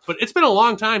vaccines. But it's been a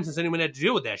long time since anyone had to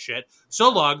deal with that shit. So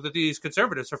long that these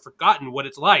conservatives have forgotten what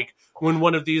it's like when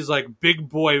one of these big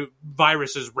boy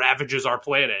viruses ravages our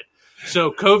planet.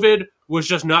 So COVID was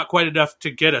just not quite enough to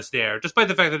get us there, despite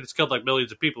the fact that it's killed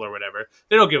millions of people or whatever.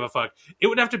 They don't give a fuck. It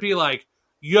would have to be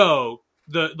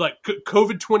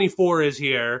COVID-24 is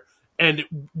here, and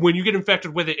when you get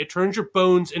infected with it, it turns your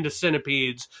bones into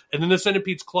centipedes, and then the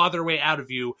centipedes claw their way out of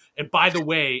you. And by the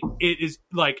way, it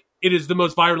is the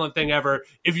most virulent thing ever.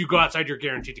 If you go outside, you're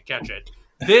guaranteed to catch it.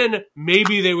 Then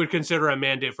maybe they would consider a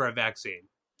mandate for a vaccine.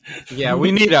 Yeah,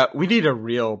 we need a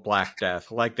real Black Death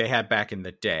like they had back in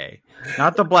the day.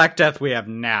 Not the Black Death we have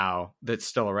now that's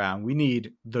still around. We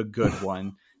need the good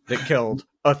one that killed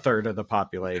a third of the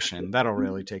population. That'll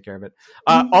really take care of it.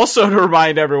 Also, to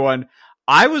remind everyone,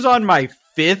 I was on my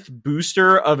 5th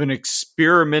booster of an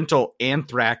experimental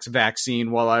anthrax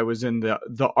vaccine while I was in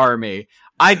the Army.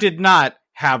 I did not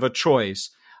have a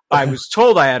choice. I was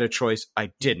told I had a choice.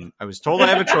 I didn't. I was told I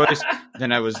have a choice.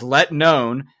 Then I was let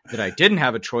known that I didn't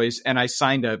have a choice, and I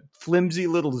signed a flimsy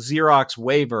little Xerox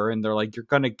waiver, and they're like, you're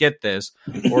going to get this,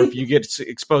 or if you get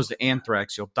exposed to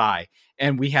anthrax, you'll die.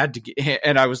 And we had to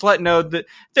and I was let know that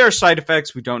there are side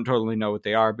effects. We don't totally know what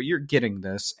they are, but you're getting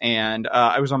this. And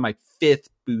I was on my 5th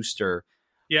booster.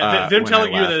 Yeah, them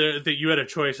telling you that you had a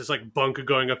choice is like Bunker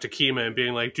going up to Kima and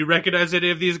being like, do you recognize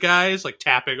any of these guys? Like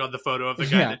tapping on the photo of the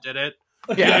guy that did it.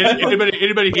 Yeah.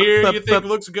 Anybody here you think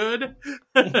looks good?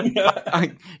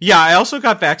 I also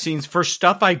got vaccines for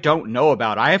stuff I don't know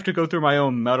about. I have to go through my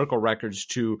own medical records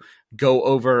to go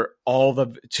over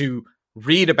to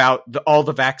read about all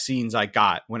the vaccines I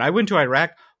got. When I went to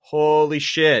Iraq, holy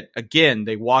shit. Again,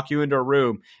 they walk you into a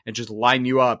room and just line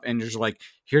you up and just like,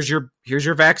 here's your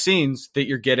vaccines that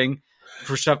you're getting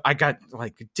for stuff. I got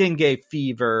dengue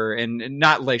fever and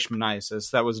not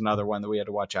leishmaniasis. That was another one that we had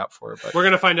to watch out for. But we're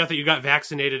going to find out that you got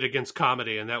vaccinated against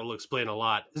comedy, and that will explain a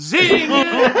lot. Zing!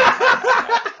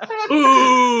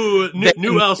 Ooh!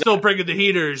 Newell still bringing the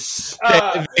heaters.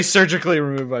 They surgically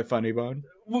removed my funny bone.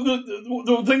 Well,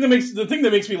 the thing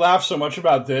that makes me laugh so much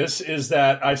about this is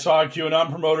that I saw a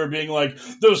QAnon promoter being like,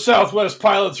 those Southwest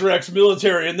pilots are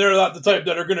ex-military and they're not the type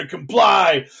that are going to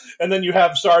comply. And then you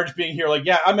have Sarge being here like,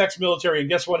 yeah, I'm ex-military, and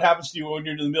guess what happens to you when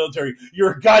you're in the military?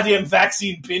 You're a goddamn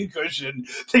vaccine pincushion.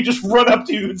 They just run up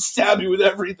to you and stab you with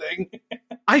everything.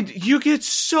 You get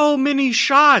so many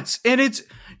shots, and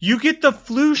you get the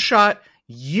flu shot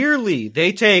yearly,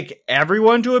 they take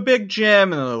everyone to a big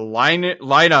gym and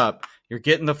line up. You're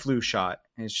getting the flu shot.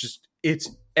 And it's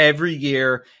every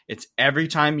year. It's every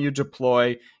time you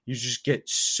deploy. You just get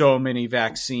so many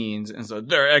vaccines. And so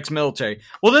they're ex-military.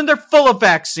 Well, then they're full of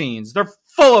vaccines. They're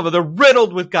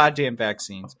riddled with goddamn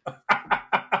vaccines.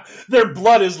 Their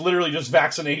blood is literally just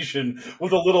vaccination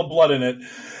with a little blood in it.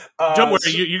 Don't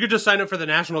worry, you could just sign up for the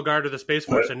National Guard or the Space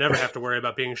Force and never have to worry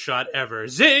about being shot ever.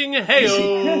 Zing!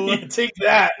 Hey-o! Take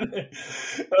that.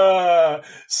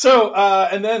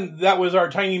 And then that was our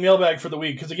tiny mailbag for the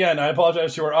week. Because again, I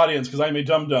apologize to our audience because I'm a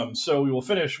dum-dum. So we will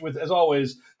finish with, as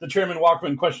always, the Chairman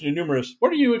Walkman question and numerous.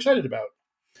 What are you excited about?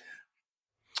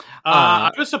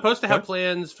 I was supposed to have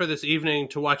plans for this evening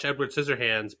to watch Edward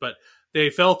Scissorhands, but they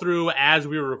fell through as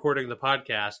we were recording the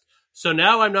podcast. So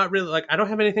now I'm not really, I don't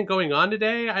have anything going on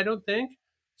today, I don't think.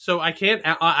 So I can't,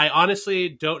 I honestly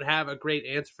don't have a great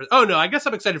answer for, oh no, I guess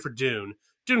I'm excited for Dune.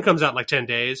 Dune comes out in 10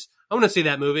 days. I want to see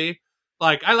that movie.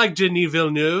 I like Denis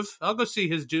Villeneuve. I'll go see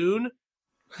his Dune.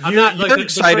 You're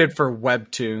excited for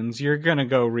webtoons. You're going to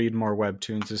go read more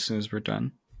webtoons as soon as we're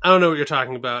done. I don't know what you're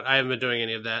talking about. I haven't been doing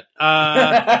any of that.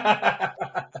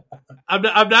 I'm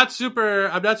not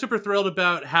super thrilled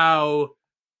about how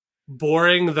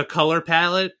boring the color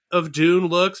palette of Dune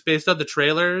looks based on the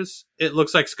trailers. It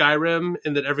looks like Skyrim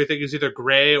in that everything is either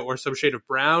gray or some shade of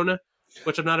brown,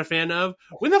 which I'm not a fan of.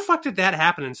 When the fuck did that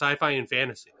happen in sci-fi and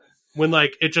fantasy? When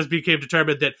it just became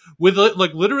determined that with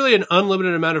literally an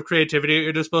unlimited amount of creativity at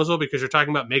your disposal, because you're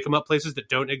talking about make 'em up places that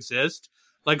don't exist.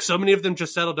 So many of them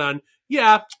just settled on,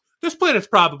 yeah, this planet's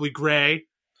probably gray.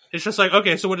 It's just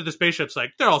okay, so what are the spaceships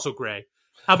like? They're also gray.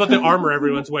 How about the armor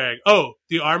everyone's wearing? Oh,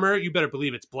 the armor, you better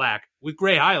believe it's black with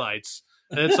gray highlights.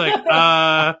 And it's okay,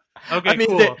 I mean,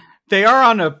 cool. They are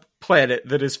on a planet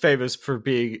that is famous for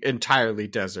being entirely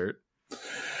desert.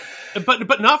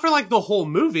 But not for the whole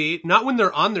movie, not when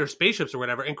they're on their spaceships or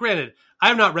whatever. And granted, I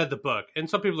have not read the book, and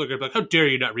some people are going to be like, how dare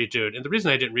you not read Dune? And the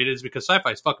reason I didn't read it is because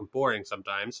sci-fi is fucking boring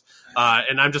sometimes.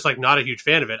 And I'm just not a huge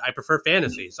fan of it. I prefer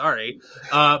fantasy, sorry.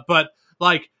 But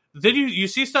then you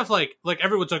see stuff like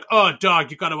everyone's like, oh, dog,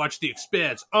 you got to watch The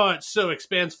Expanse. Oh, it's so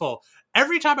expanseful.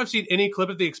 Every time I've seen any clip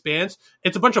of The Expanse,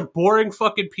 it's a bunch of boring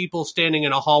fucking people standing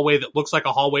in a hallway that looks like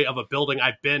a hallway of a building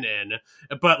I've been in.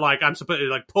 But I'm supposed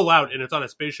to pull out and it's on a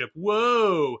spaceship.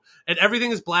 Whoa! And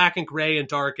everything is black and gray and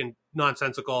dark and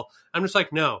nonsensical. I'm just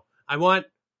no. I want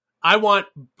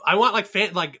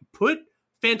put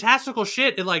fantastical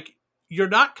shit in you're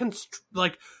not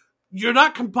you're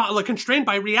not constrained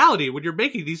by reality when you're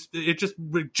making these. It just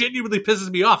genuinely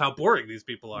pisses me off how boring these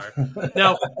people are.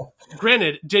 Now,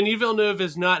 granted, Denis Villeneuve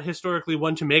is not historically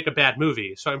one to make a bad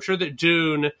movie, so I'm sure that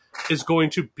Dune is going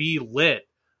to be lit.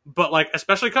 But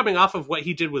especially coming off of what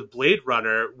he did with Blade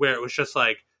Runner, where it was just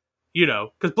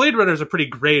because Blade Runner is a pretty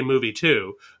gray movie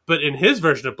too. But in his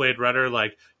version of Blade Runner,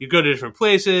 you go to different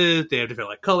places, they have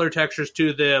different color textures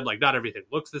to them, not everything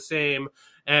looks the same,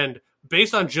 and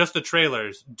based on just the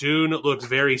trailers, Dune looks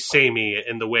very samey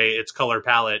in the way its color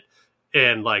palette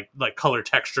and color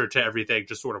texture to everything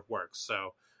just sort of works.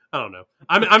 So I don't know.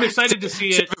 I'm excited to see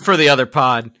it for the other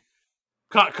pod.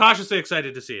 Cautiously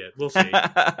excited to see it. We'll see.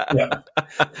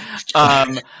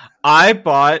 I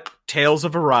bought Tales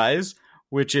of Arise,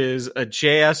 which is a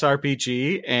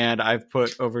JSRPG, and I've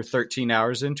put over 13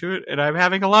 hours into it, and I'm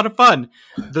having a lot of fun.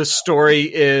 The story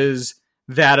is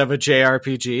that of a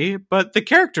JRPG, but the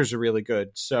characters are really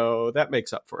good, so that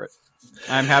makes up for it.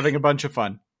 I'm having a bunch of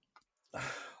fun.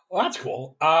 Well, that's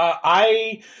cool.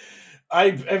 I've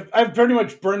pretty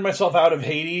much burned myself out of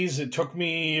Hades. It took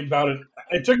me about an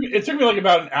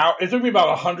hour. It took me about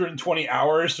 120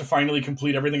 hours to finally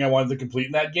complete everything I wanted to complete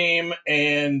in that game,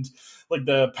 and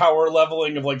the power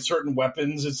leveling of certain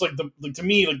weapons. It's to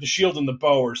me the shield and the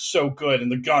bow are so good,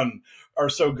 and the gun are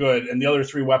so good, and the other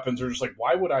three weapons are just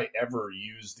why would I ever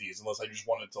use these unless I just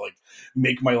wanted to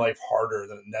make my life harder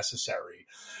than necessary?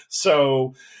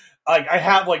 So I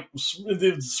have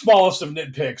the smallest of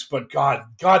nitpicks, but God,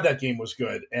 that game was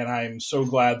good, and I'm so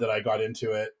glad that I got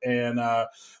into it. And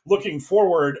looking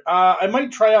forward, I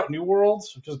might try out New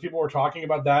Worlds because people were talking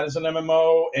about that as an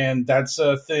MMO, and that's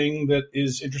a thing that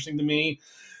is interesting to me.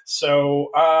 So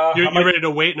you're ready to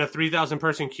wait in a 3,000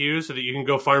 person queue so that you can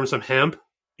go farm some hemp?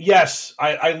 Yes,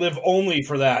 I live only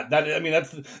for that.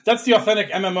 That's the authentic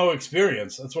MMO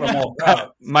experience. That's what I'm all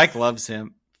about. Mike loves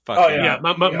him. fucking. Yeah,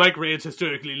 Mike Raines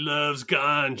historically loves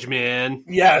ganj, man.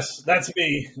 Yes, that's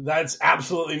me. That's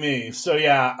absolutely me. So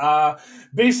yeah,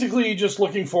 basically just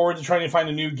looking forward to trying to find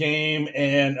a new game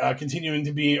and continuing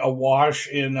to be awash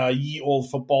in ye old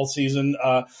football season.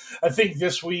 I think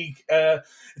this week, this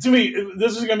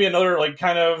is going to be another like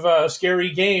kind of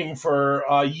scary game for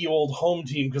ye old home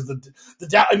team because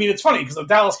it's funny because the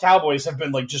Dallas Cowboys have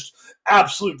been like just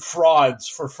absolute frauds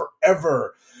for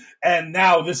forever. And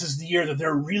now this is the year that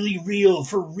they're really real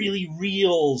for really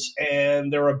reals,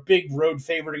 and they're a big road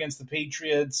favorite against the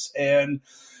Patriots. And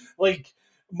like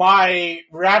my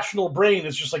rational brain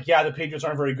is just like, yeah, the Patriots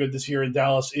aren't very good this year, and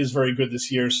Dallas is very good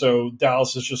this year, so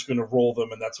Dallas is just going to roll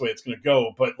them, and that's the way it's going to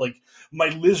go. But like my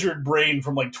lizard brain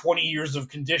from like 20 years of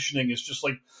conditioning is just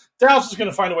like, Dallas is going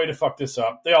to find a way to fuck this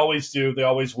up. They always do. They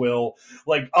always will.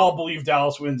 Like, I'll believe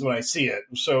Dallas wins when I see it.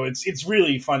 So it's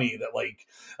really funny that like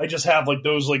I just have like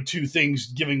those like two things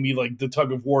giving me like the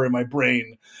tug of war in my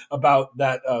brain about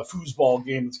that foosball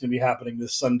game that's going to be happening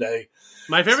this Sunday.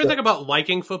 My favorite thing about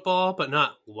liking football but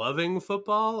not loving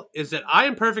football is that I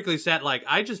am perfectly set. Like,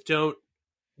 I just don't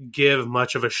give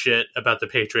much of a shit about the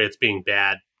Patriots being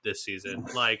bad this season.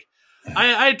 Like,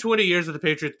 I had 20 years of the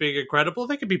Patriots being incredible.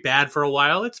 They could be bad for a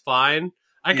while. It's fine.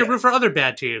 I could root for other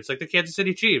bad teams, like the Kansas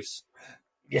City Chiefs.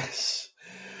 Yes.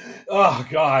 Oh,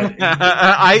 God.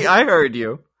 I heard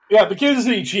you. Yeah, the Kansas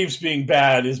City Chiefs being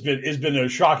bad has been a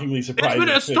shockingly surprising.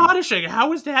 It's been astonishing.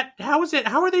 How is that? How is it?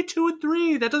 How are they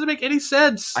 2-3? That doesn't make any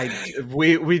sense.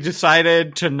 We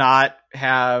decided to not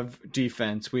have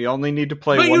defense. We only need to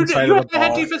play one side of the ball. You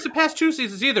haven't had defense the past 2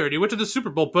 seasons either, and you went to the Super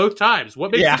Bowl both times.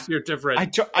 What makes this year different?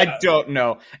 I don't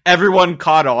know. Everyone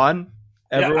caught on.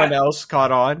 Everyone else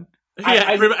caught on. Yeah,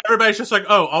 everybody's just like,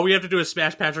 oh, all we have to do is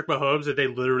smash Patrick Mahomes, and they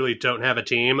literally don't have a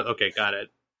team. Okay, got it.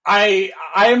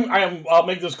 I'll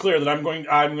make this clear that I'm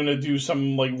going to do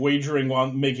some like wagering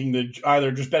on making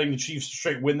either just betting the Chiefs to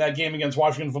straight win that game against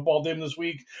Washington football team this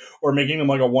week, or making them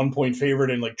like a 1-point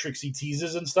favorite and like tricksy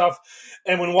teases and stuff.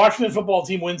 And when Washington football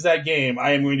team wins that game,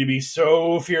 I am going to be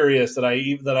so furious that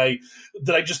I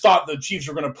just thought the Chiefs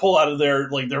were going to pull out of their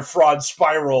fraud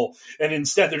spiral, and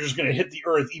instead they're just going to hit the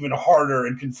earth even harder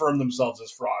and confirm themselves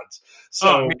as frauds.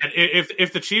 So man,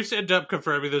 if the Chiefs end up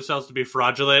confirming themselves to be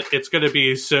fraudulent, it's going to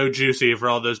be so juicy for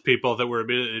all those people that were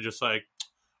immediately just like,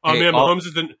 oh man, Mahomes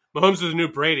is the new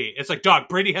Brady. It's like, dog,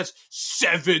 Brady has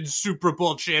 7 Super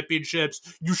Bowl championships.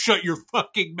 You shut your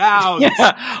fucking mouth.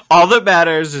 Yeah. All that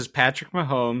matters is Patrick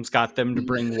Mahomes got them to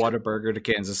bring Whataburger to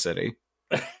Kansas City.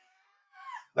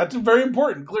 That's very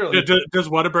important, clearly. Does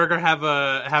Whataburger have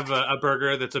a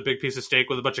burger that's a big piece of steak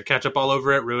with a bunch of ketchup all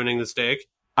over it, ruining the steak?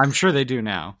 I'm sure they do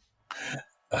now.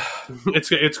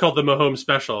 It's called the Mahomes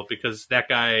Special because that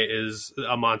guy is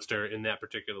a monster in that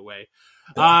particular way.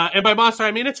 And by monster,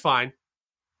 I mean it's fine.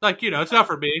 Like, it's not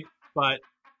for me, but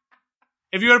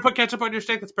if you want to put ketchup on your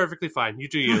steak, that's perfectly fine. You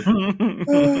do you.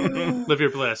 Live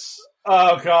your bliss.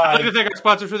 Oh, God. I'd like to thank our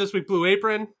sponsor for this week, Blue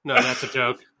Apron. No, that's a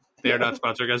joke. They are not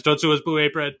sponsored, guys. Don't sue us, Blue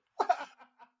Apron.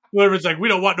 Whoever's like, we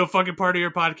don't want no fucking part of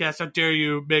your podcast. How dare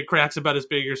you make cracks about us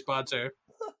being your sponsor?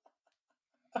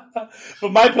 But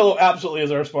MyPillow absolutely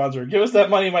is our sponsor. Give us that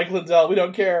money, Mike Lindell. We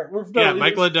don't care.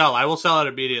 Mike Lindell. I will sell it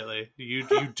immediately. You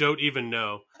don't even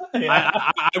know. Yeah.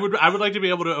 I would like to be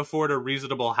able to afford a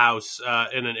reasonable house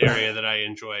in an area that I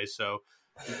enjoy. So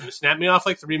snap me off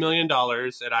like $3 million,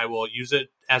 and I will use it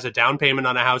as a down payment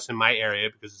on a house in my area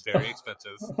because it's very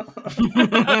expensive.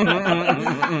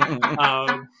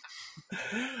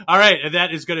 All right, and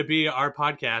that is going to be our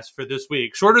podcast for this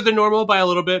week. Shorter than normal by a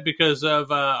little bit because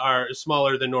of our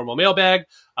smaller than normal mailbag.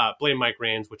 Blame Mike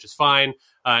Raines, which is fine.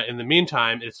 In the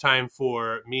meantime, it's time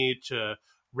for me to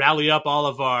rally up all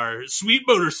of our sweet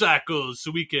motorcycles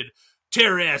so we could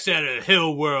tear ass out of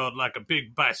Hill World like a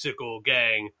big bicycle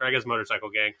gang, or I guess motorcycle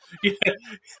gang.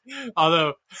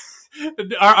 Although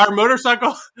our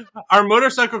motorcycle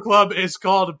club is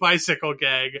called Bicycle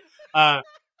Gang.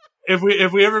 If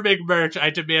we ever make merch,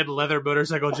 I demand leather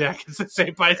motorcycle jackets that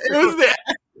say bicycle.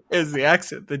 It was the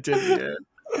accent that did it.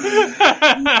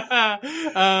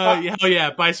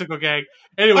 Bicycle Gang.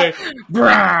 Anyway,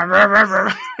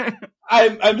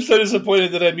 I'm so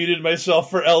disappointed that I muted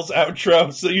myself for Elle's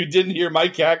outro, so you didn't hear my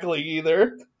cackling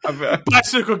either.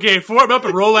 Bicycle Gang, form up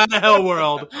and roll out of Hell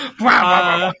World.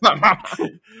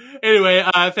 Anyway,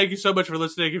 thank you so much for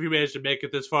listening. If you managed to make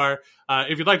it this far,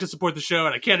 if you'd like to support the show,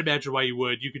 and I can't imagine why you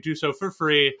would, you could do so for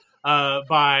free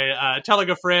by telling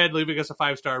a friend, leaving us a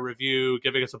 5-star review,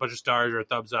 giving us a bunch of stars or a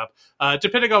thumbs up,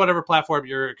 depending on whatever platform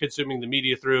you're consuming the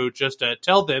media through. Just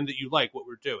tell them that you like what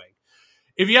we're doing.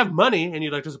 If you have money and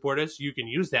you'd like to support us, you can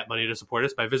use that money to support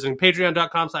us by visiting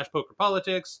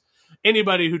patreon.com/pokerpolitics.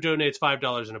 Anybody who donates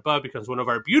 $5 and above becomes one of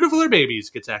our beautifuler babies,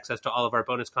 gets access to all of our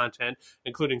bonus content,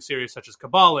 including series such as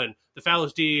Kabbalin, The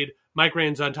Foulest Deed, Mike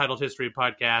Rain's Untitled History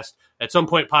podcast, at some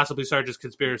point possibly Sarge's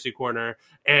Conspiracy Corner,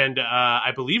 and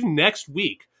I believe next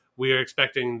week we are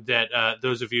expecting that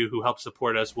those of you who help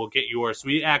support us will get your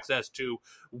sweet access to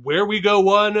Where We Go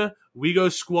One, We Go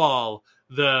Squall,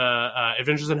 the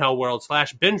Adventures in Hell World /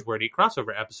 Bingeworthy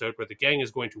crossover episode where the gang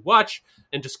is going to watch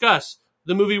and discuss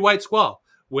the movie White Squall,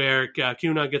 where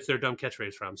QAnon gets their dumb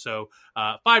catchphrase from. So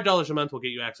 $5 a month will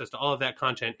get you access to all of that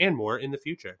content and more in the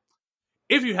future.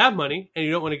 If you have money and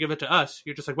you don't want to give it to us,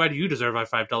 you're just like, why do you deserve our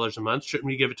 $5 a month? Shouldn't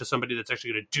we give it to somebody that's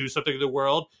actually going to do something in the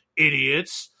world?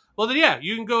 Idiots. Well, then, yeah,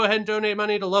 you can go ahead and donate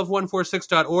money to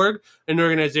Love146.org, an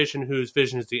organization whose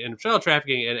vision is the end of child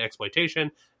trafficking and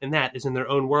exploitation, and that is in their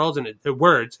own words, and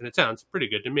it sounds pretty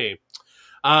good to me.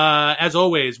 As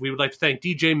always, we would like to thank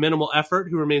DJ Minimal Effort,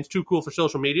 who remains too cool for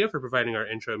social media, for providing our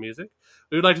intro music.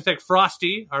 We would like to thank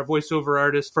Frosty, our voiceover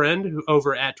artist friend, who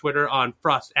over at Twitter on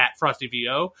at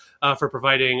FrostyVO, for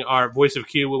providing our voice of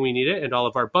Q when we need it, and all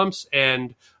of our bumps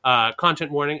and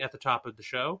content warning at the top of the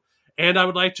show. And I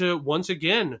would like to once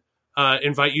again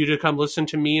invite you to come listen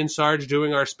to me and Sarge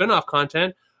doing our spinoff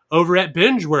content over at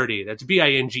Bingeworthy. That's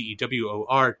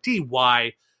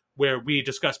BINGEWORDY, where we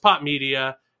discuss pop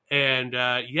media and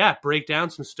break down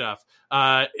some stuff.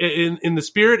 In the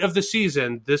spirit of the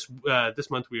season, this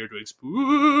month we are doing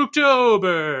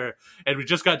Spooktober, and we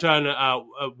just got done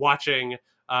watching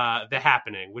The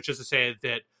Happening, which is to say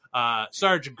that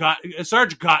Sarge got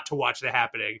to watch The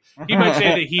Happening. He might say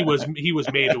that he was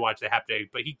made to watch The Happening,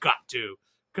 but he got to,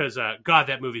 because God,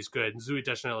 that movie's good, and Zooey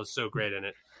Deschanel is so great in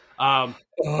it.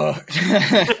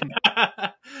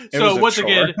 So once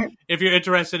again, if you're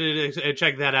interested in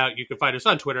check that out, you can find us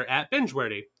on Twitter at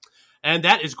Bingeworthy. And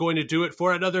that is going to do it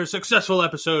for another successful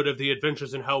episode of the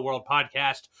Adventures in Hell World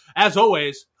podcast. As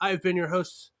always, I've been your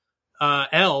host,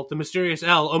 L, the mysterious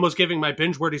L, almost giving my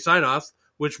Bingeworthy sign off,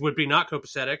 which would be not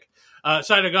copacetic.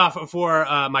 Signing off for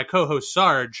my co-host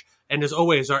Sarge, and as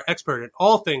always, our expert in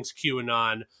all things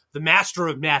QAnon, the master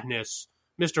of madness,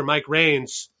 Mr. Mike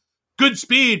Rains. Good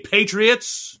speed,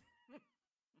 Patriots!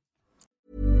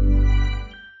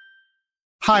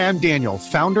 Hi, I'm Daniel,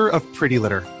 founder of Pretty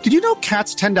Litter. Did you know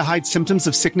cats tend to hide symptoms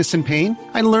of sickness and pain?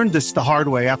 I learned this the hard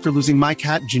way after losing my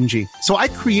cat, Gingy. So I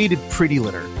created Pretty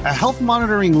Litter, a health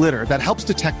monitoring litter that helps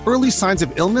detect early signs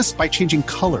of illness by changing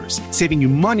colors, saving you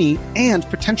money and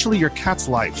potentially your cat's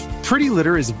life. Pretty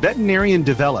Litter is veterinarian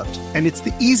developed, and it's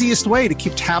the easiest way to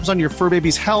keep tabs on your fur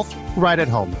baby's health right at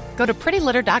home. Go to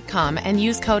prettylitter.com and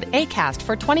use code ACAST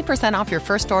for 20% off your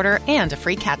first order and a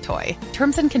free cat toy.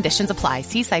 Terms and conditions apply.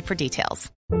 See site for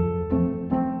details.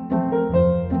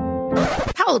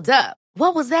 Hold up.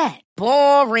 What was that?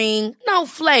 Boring. No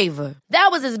flavor. That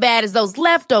was as bad as those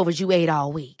leftovers you ate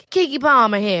all week. Keke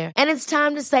Palmer here, and it's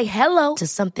time to say hello to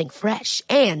something fresh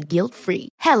and guilt-free.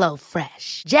 Hello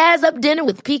Fresh. Jazz up dinner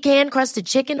with pecan-crusted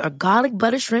chicken or garlic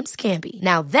butter shrimp scampi.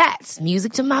 Now that's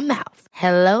music to my mouth.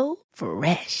 Hello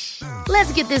Fresh.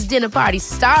 Let's get this dinner party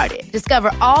started.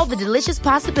 Discover all the delicious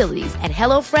possibilities at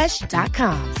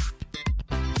HelloFresh.com.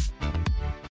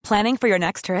 Planning for your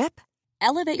next trip?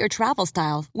 Elevate your travel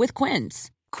style with Quince.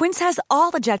 Quince has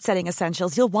all the jet-setting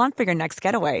essentials you'll want for your next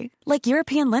getaway, like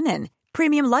European linen,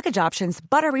 premium luggage options,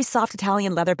 buttery soft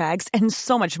Italian leather bags, and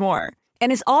so much more.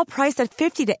 And is all priced at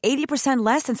 50 to 80%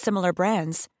 less than similar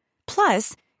brands.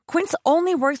 Plus, Quince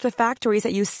only works with factories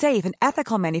that use safe and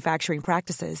ethical manufacturing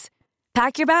practices.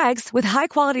 Pack your bags with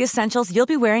high-quality essentials you'll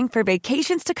be wearing for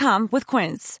vacations to come with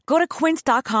Quince. Go to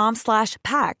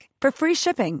quince.com/pack for free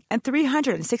shipping and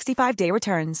 365-day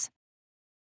returns.